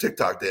hottest new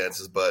TikTok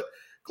dances, but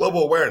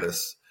global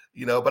awareness.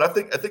 But I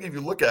think if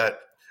you look at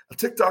a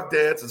TikTok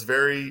dance is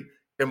very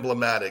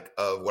emblematic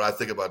of what I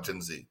think about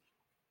Gen Z.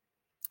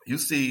 You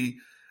see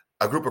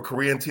a group of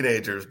Korean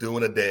teenagers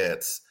doing a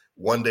dance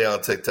one day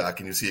on TikTok,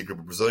 and you see a group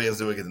of Brazilians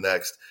doing it the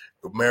next,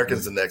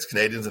 Americans the next,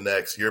 Canadians the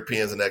next,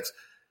 Europeans the next.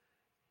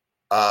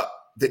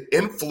 The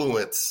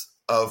influence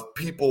of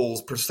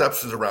people's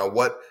perceptions around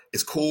what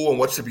is cool and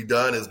what should be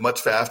done is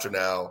much faster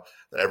now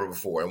than ever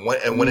before.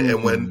 And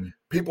when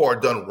people are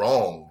done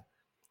wrong,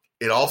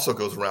 it also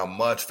goes around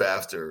much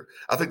faster.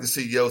 I think the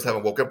CEOs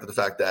haven't woke up to the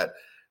fact that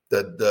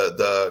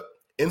the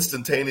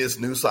instantaneous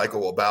news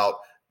cycle about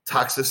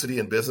toxicity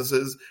in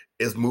businesses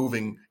is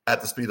moving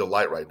at the speed of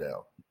light right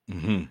now.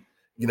 Mm-hmm.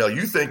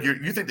 You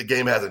think the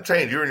game hasn't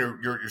changed. You're in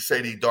your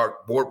shady,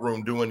 dark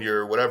boardroom doing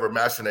your whatever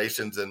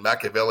machinations and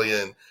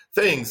Machiavellian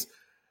things.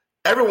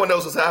 Everyone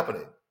knows what's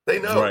happening. They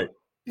know. Right.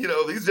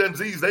 These Gen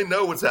Zs, they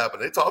know what's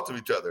happening. They talk to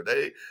each other.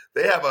 They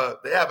have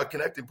a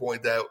connecting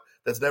point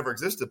that's never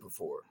existed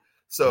before.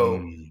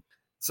 So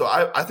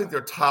I think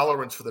their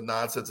tolerance for the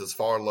nonsense is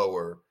far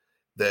lower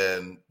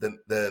than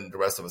the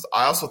rest of us.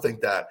 I also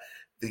think that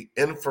the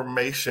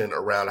information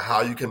around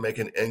how you can make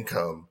an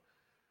income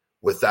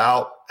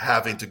without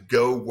having to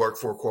go work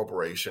for a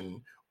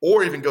corporation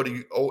or even go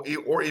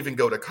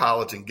to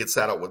college and get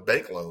sat out with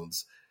bank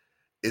loans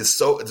there's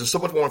so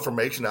much more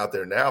information out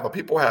there now, but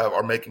people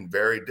are making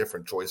very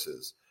different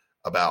choices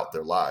about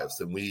their lives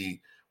than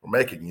we were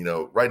making.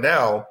 Right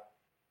now,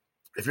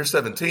 if you're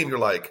 17, you're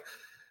like,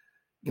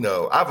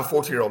 I have a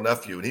 14-year-old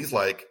nephew, and he's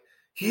like,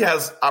 he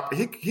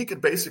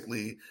could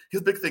basically,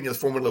 his big thing is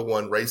Formula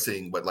One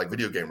racing, but like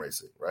video game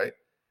racing, right?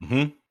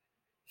 Mm-hmm.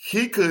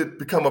 He could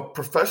become a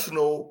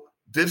professional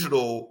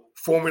digital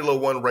Formula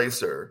One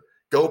racer,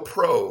 go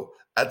pro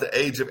at the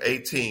age of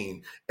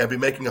 18 and be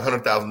making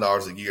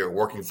 $100,000 a year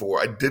working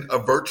for a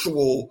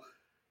virtual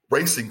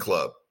racing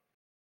club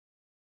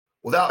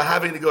without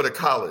having to go to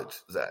college,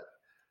 Zach.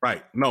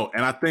 Right. No,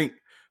 and I think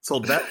So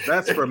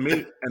that's for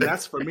me, and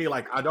that's for me.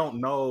 Like I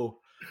don't know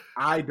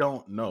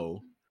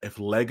if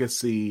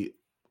legacy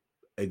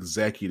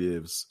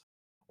executives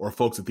or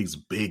folks at these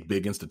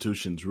big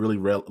institutions really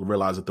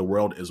realize that the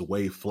world is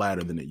way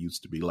flatter than it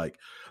used to be. Like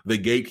the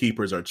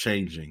gatekeepers are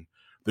changing.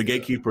 The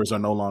gatekeepers are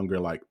no longer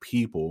like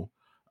people.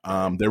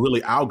 They're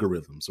really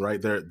algorithms,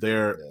 right?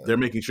 They're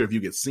making sure if you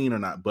get seen or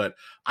not. But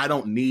I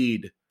don't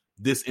need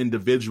this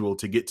individual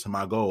to get to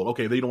my goal.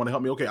 Okay, they don't want to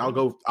help me. Okay,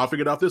 I'll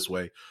figure it out this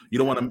way. You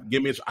don't want to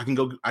give me, I can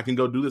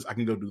go do this. I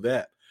can go do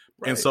that.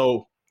 Right. And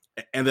so,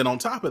 and then on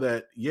top of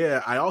that,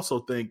 I also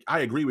think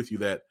I agree with you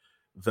that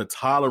the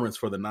tolerance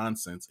for the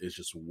nonsense is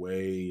just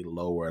way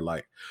lower.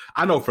 Like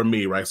I know for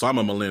me, right? So I'm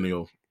a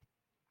millennial.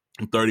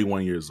 I'm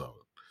 31 years old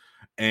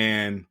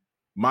and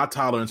my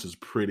tolerance is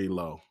pretty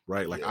low,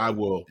 right? Like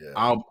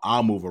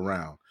I'll move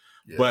around,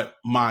 but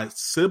my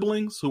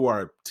siblings who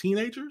are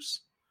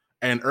teenagers,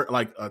 and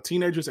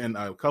teenagers and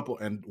a couple,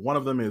 and one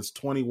of them is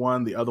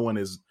 21, the other one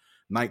is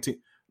 19.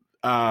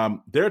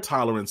 Their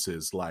tolerance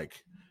is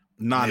like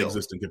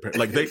non-existent compared.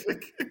 Like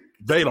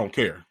they don't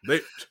care.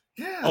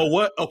 Oh,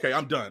 what? Okay,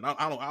 I'm done.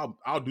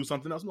 I'll do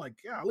something else. I'm like,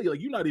 golly,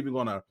 like you're not even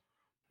gonna,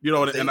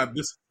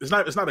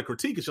 it's not a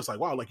critique. It's just like,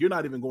 wow, like you're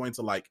not even going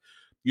to like,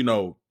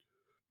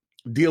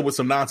 deal with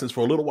some nonsense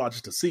for a little while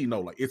just to see.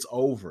 No, like it's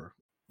over.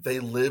 They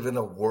live in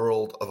a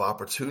world of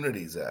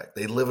opportunities, Zach.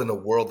 They live in a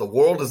world. The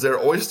world is their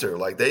oyster.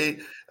 Like you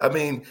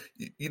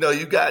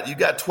got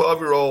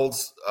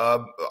 12-year-olds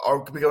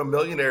are becoming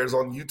millionaires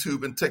on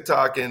YouTube and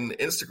TikTok and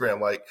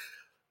Instagram. Like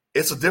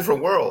it's a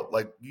different world.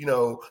 Like,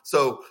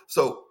 so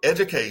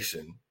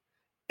education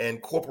and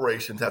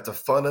corporations have to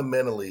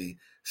fundamentally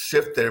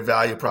shift their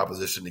value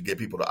proposition to get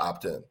people to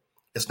opt in.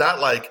 It's not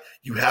like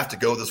you have to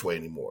go this way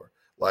anymore.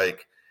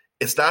 Like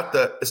it's not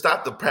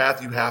the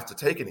path you have to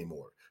take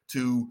anymore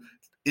to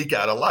eke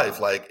out a life.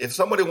 Like if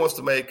somebody wants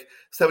to make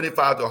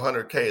 75 to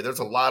 100K, there's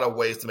a lot of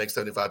ways to make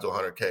 75 to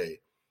 100K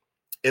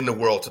in the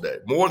world today,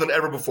 more than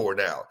ever before.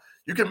 Now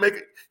you can make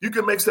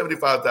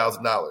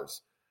 $75,000.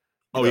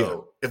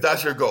 If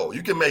that's your goal,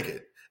 you can make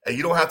it, and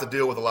you don't have to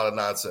deal with a lot of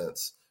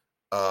nonsense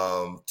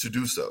to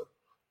do so.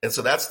 And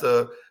so that's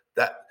that.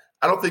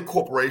 I don't think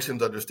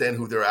corporations understand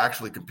who they're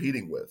actually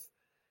competing with.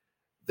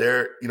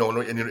 They're in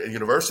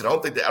university. I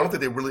don't think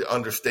they really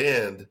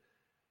understand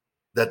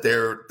that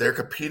they're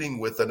competing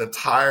with an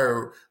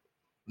entire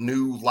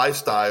new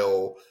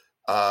lifestyle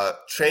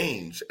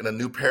change and a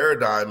new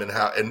paradigm, and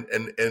how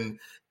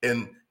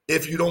and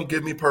if you don't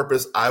give me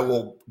purpose, I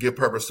will give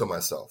purpose to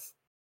myself.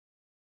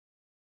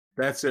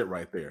 That's it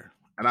right there.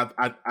 And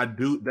I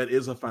do, that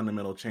is a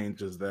fundamental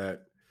change, is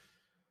that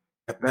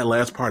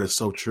last part is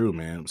so true,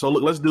 man. So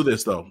look, let's do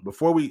this though.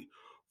 Before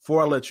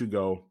I let you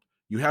go,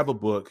 you have a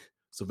book.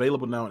 It's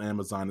available now on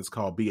Amazon. It's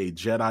called Be a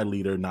Jedi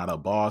Leader, Not a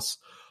Boss.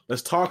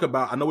 Let's talk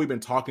about, I know we've been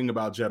talking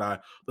about Jedi.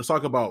 Let's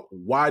talk about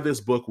why this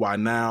book, why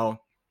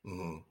now.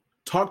 Mm-hmm.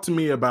 Talk to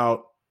me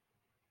about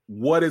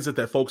what is it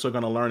that folks are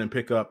going to learn and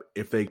pick up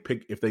if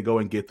they go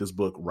and get this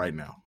book right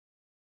now.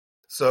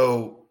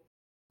 So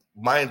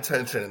my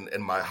intention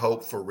and my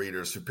hope for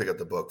readers who pick up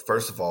the book,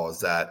 first of all,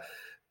 is that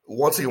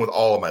once again, with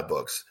all of my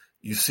books,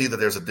 you see that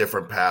there's a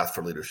different path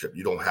for leadership.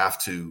 You don't have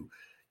to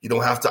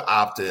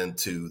opt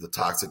into the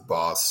toxic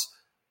boss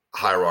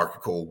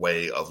hierarchical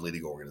way of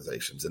leading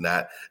organizations,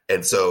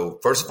 and so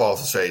first of all,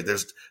 to say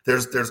there's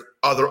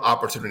other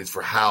opportunities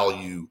for how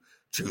you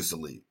choose to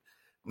lead.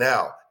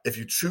 Now, if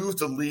you choose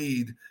to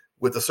lead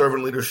with a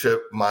servant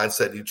leadership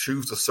mindset, you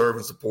choose to serve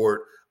and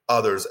support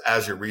others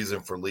as your reason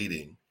for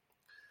leading,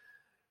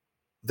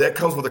 that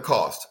comes with a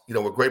cost.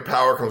 With great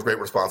power comes great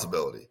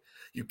responsibility.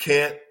 You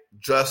can't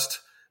just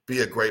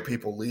be a great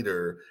people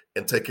leader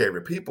and take care of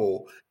your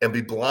people and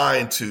be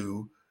blind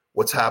to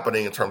what's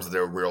happening in terms of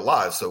their real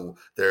lives. So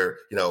the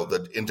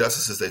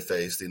injustices they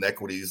face, the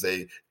inequities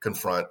they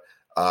confront,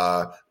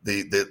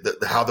 the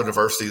how their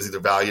diversity is either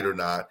valued or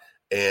not,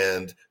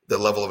 and the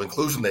level of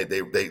inclusion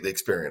they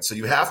experience. So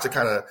you have to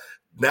kind of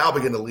now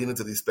begin to lean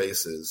into these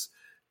spaces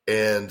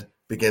and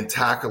begin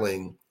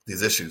tackling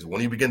these issues.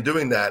 When you begin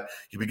doing that,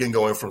 you begin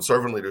going from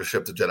servant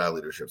leadership to Jedi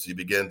leadership. So you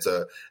begin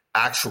to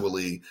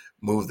actually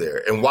move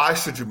there. And why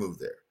should you move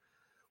there?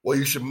 Well,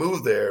 you should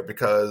move there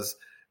because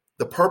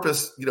the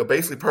purpose,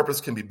 basically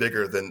purpose can be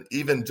bigger than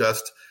even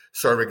just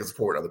serving and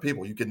supporting other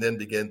people. You can then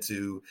begin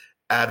to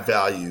add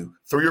value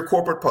through your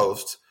corporate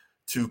post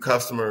to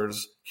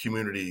customers,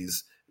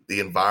 communities, the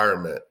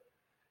environment,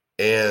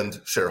 and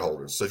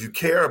shareholders. So if you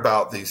care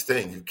about these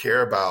things, you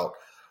care about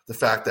the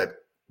fact that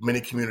many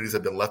communities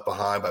have been left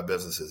behind by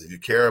businesses, if you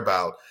care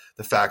about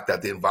the fact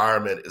that the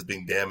environment is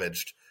being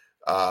damaged,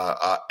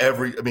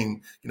 there's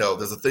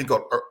a thing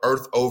called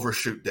Earth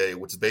Overshoot Day,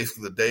 which is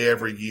basically the day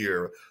every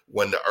year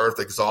when the Earth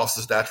exhausts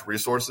its natural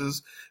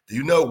resources. Do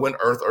you know when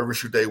Earth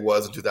Overshoot Day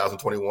was in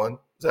 2021,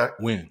 Zach?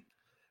 When?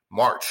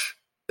 March.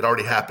 It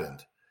already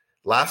happened.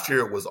 Last year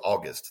it was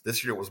August.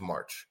 This year it was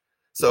March.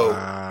 So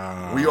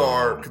We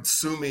are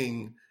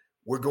consuming,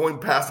 we're going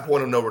past the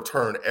point of no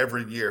return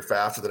every year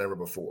faster than ever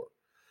before.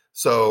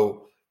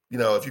 So,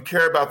 if you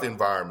care about the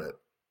environment,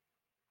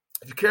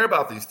 if you care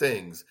about these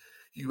things,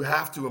 you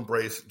have to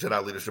embrace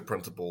Jedi leadership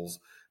principles,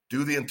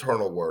 do the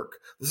internal work.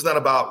 This is not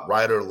about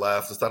right or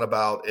left. It's not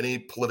about any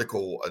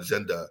political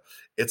agenda.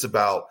 It's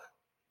about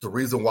the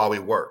reason why we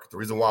work. The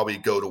reason why we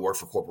go to work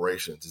for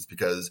corporations is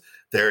because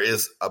there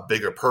is a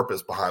bigger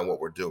purpose behind what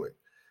we're doing.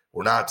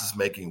 We're not just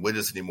making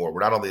widgets anymore.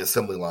 We're not on the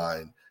assembly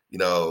line,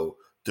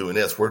 doing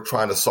this. We're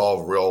trying to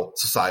solve real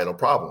societal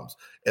problems.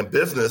 And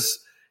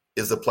business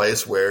is a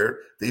place where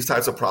these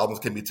types of problems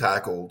can be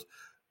tackled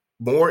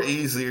more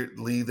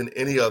easily than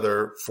any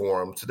other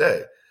forum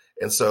today.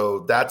 And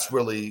so that's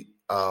really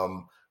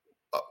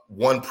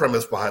one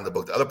premise behind the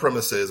book. The other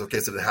premise is, okay,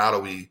 so then how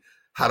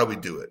do we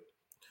do it?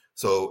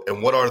 So,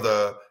 and what are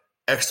the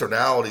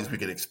externalities we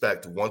can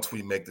expect once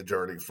we make the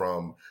journey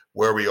from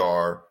where we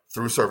are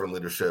through servant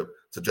leadership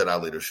to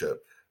Jedi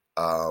leadership?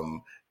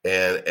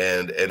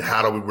 And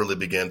how do we really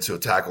begin to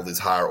tackle these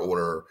higher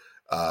order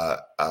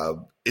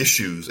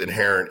issues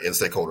inherent in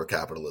stakeholder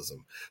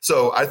capitalism?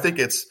 So I think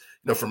it's,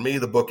 for me,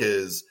 the book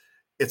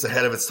it's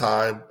ahead of its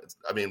time.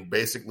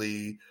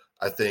 Basically,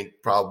 I think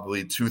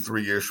probably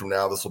 2-3 years from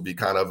now, this will be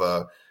kind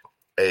of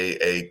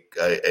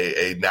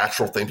a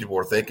natural thing people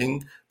are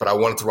thinking. But I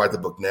wanted to write the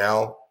book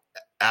now,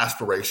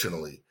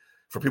 aspirationally,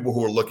 for people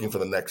who are looking for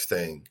the next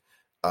thing,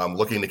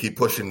 looking to keep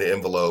pushing the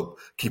envelope,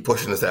 keep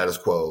pushing the status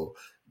quo.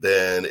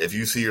 Then if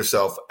you see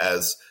yourself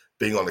as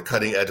being on the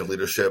cutting edge of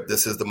leadership,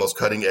 this is the most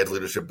cutting edge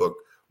leadership book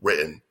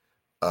written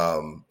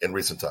in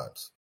recent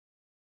times.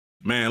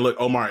 Man, look,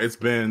 Omar, it's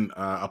been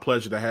a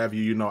pleasure to have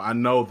you. I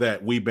know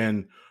that we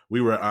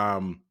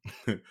were,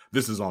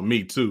 this is on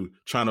me too,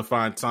 trying to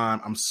find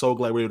time. I'm so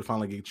glad we were able to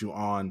finally get you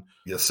on.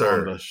 Yes,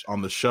 sir.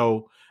 On the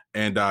show.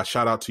 And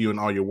shout out to you and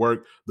all your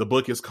work. The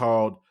book is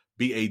called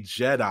Be a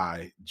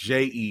Jedi,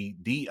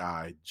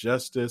 JEDI,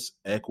 Justice,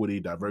 Equity,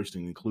 Diversity,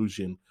 and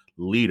Inclusion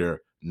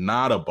Leader,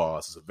 Not a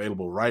Boss. It's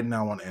available right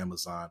now on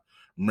Amazon.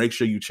 Make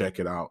sure you check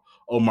it out.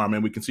 Omar,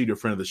 man, we consider you a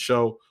friend of the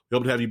show. We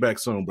hope to have you back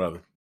soon,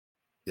 brother.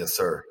 Yes,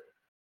 sir.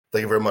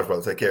 Thank you very much,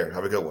 brother. Take care.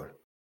 Have a good one.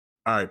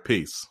 All right,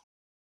 peace.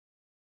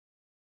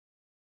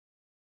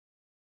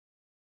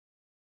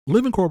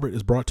 Living Corporate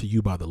is brought to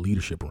you by The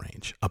Leadership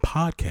Range, a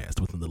podcast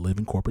within the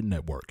Living Corporate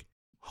Network.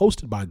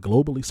 Hosted by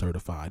globally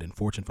certified and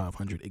Fortune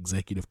 500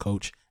 executive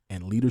coach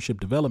and leadership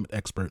development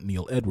expert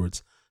Neil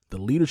Edwards,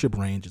 The Leadership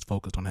Range is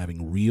focused on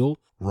having real,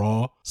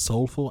 raw,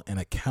 soulful, and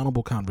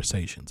accountable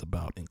conversations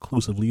about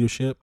inclusive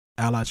leadership,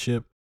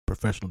 allyship,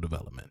 professional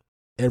development.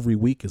 Every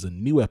week is a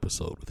new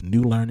episode with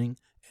new learning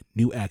and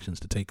new actions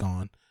to take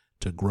on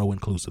to grow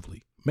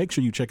inclusively. Make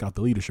sure you check out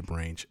The Leadership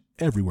Range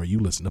everywhere you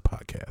listen to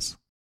podcasts.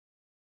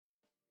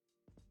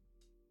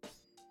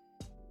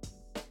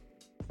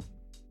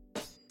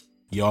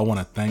 Y'all want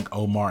to thank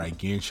Omar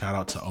again. Shout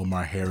out to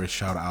Omar Harris.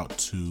 Shout out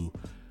to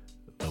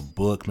the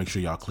book. Make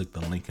sure y'all click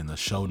the link in the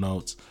show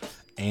notes.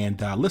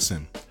 And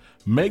listen,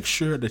 make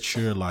sure that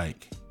you're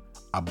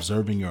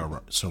observing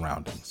your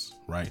surroundings,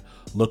 right?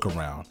 Look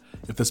around.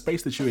 If the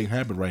space that you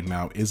inhabit right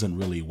now isn't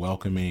really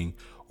welcoming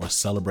or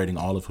celebrating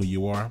all of who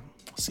you are,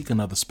 seek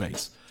another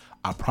space.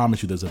 I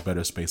promise you there's a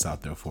better space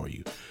out there for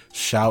you.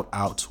 Shout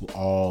out to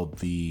all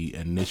the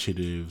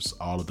initiatives,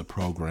 all of the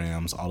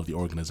programs, all of the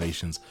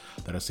organizations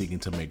that are seeking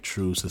to make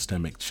true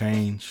systemic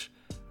change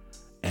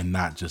and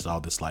not just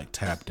all this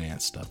tap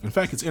dance stuff. In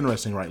fact, it's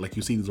interesting, right?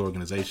 You see these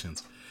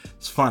organizations.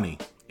 It's funny.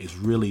 It's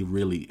really,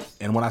 really,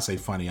 and when I say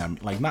funny, I'm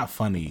not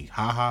funny,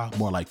 haha,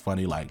 more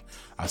funny,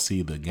 I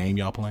see the game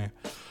y'all playing.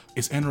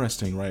 It's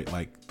interesting, right?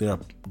 There are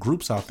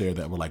groups out there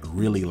that were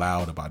really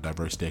loud about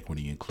diversity,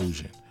 equity,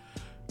 inclusion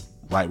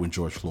right when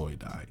George Floyd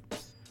died.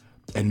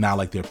 And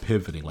now they're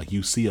pivoting.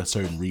 You see a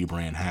certain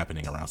rebrand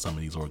happening around some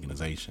of these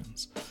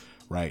organizations,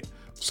 right?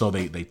 So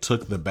they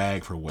took the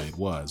bag for what it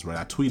was, right?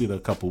 I tweeted a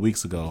couple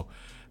weeks ago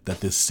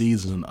that this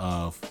season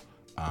of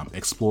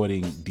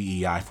exploiting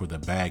DEI for the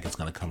bag is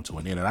going to come to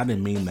an end. And I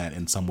didn't mean that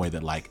in some way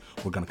that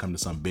we're going to come to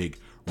some big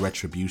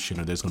retribution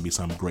or there's going to be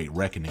some great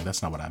reckoning.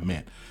 That's not what I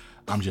meant.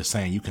 I'm just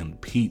saying you can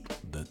peep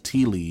the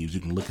tea leaves,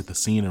 you can look at the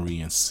scenery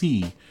and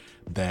see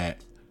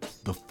that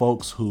the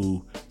folks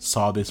who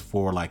saw this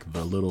for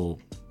the little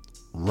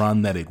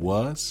run that it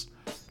was,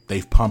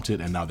 they've pumped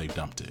it and now they've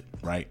dumped it,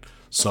 right?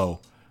 So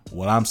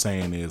what I'm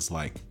saying is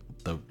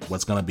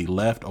what's going to be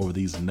left over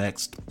the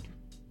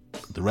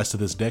rest of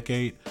this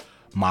decade,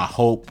 my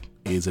hope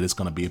is that it's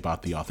going to be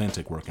about the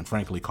authentic work and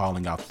frankly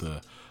calling out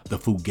the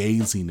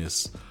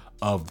fugaziness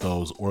of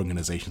those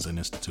organizations and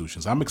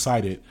institutions. I'm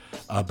excited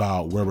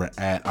about where we're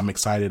at. I'm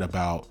excited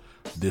about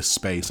this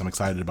space. I'm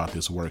excited about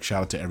this work.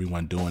 Shout out to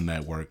everyone doing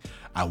that work.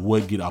 I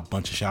would get a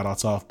bunch of shout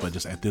outs off, but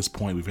just at this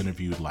point, we've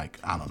interviewed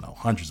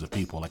hundreds of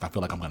people. I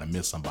feel like I'm going to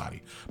miss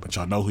somebody, but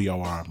y'all know who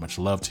y'all are. Much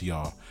love to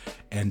y'all.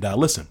 And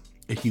listen,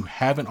 if you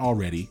haven't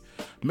already,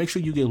 make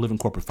sure you give Living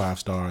Corporate 5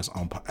 stars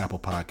on Apple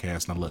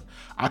Podcasts. Now look,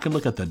 I can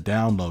look at the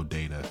download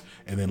data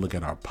and then look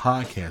at our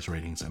podcast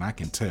ratings, and I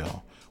can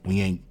tell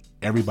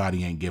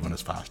everybody ain't giving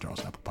us 5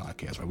 stars on Apple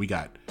Podcasts, right? We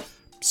got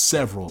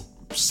several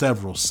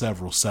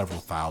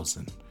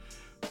thousand.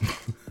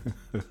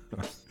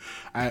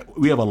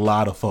 We have a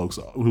lot of folks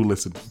who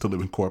listen to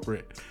Living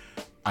Corporate,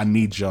 I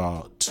need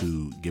y'all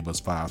to give us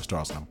 5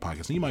 stars on Apple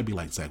Podcasts. And you might be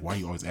like, Zach, why are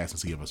you always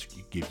asking to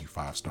give you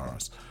 5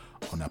 stars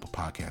on Apple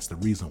Podcasts? The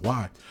reason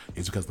why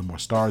is because the more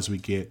stars we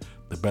get,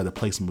 the better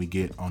placement we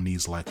get on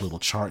these like little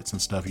charts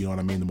and stuff. You know what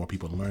I mean? The more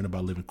people learn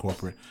about living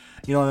corporate,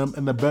 you know,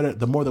 and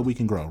the more that we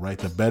can grow, right?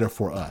 The better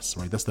for us,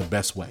 right? That's the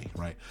best way,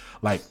 right?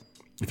 Like,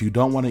 if you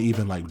don't want to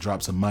even like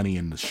drop some money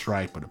in the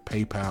Stripe or the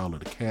PayPal or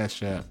the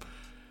Cash App,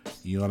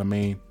 you know what I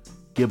mean?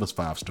 Give us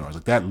 5 stars.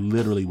 Like, that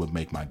literally would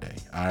make my day.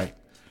 All right.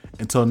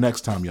 Until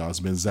next time, y'all,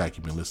 it's been Zach.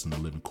 You've been listening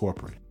to Living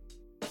Corporate.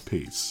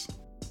 Peace.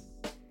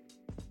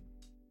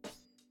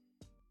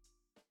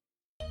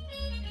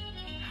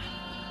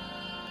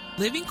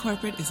 Living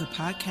Corporate is a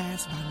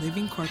podcast by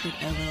Living Corporate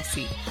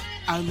LLC.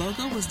 Our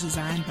logo was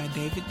designed by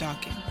David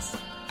Dawkins.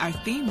 Our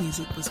theme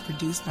music was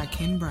produced by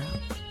Ken Brown.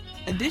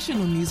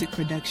 Additional music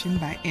production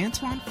by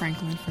Antoine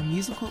Franklin for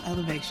Musical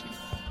Elevation.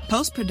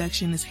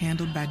 Post-production is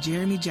handled by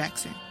Jeremy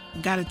Jackson.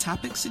 Got a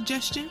topic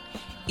suggestion?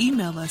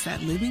 Email us at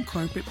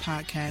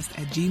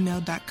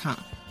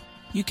livingcorporatepodcast@gmail.com.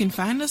 You can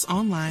find us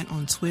online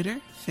on Twitter,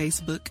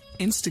 Facebook,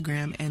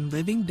 Instagram, and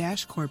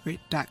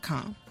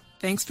living-corporate.com.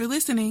 Thanks for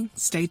listening.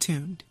 Stay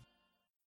tuned.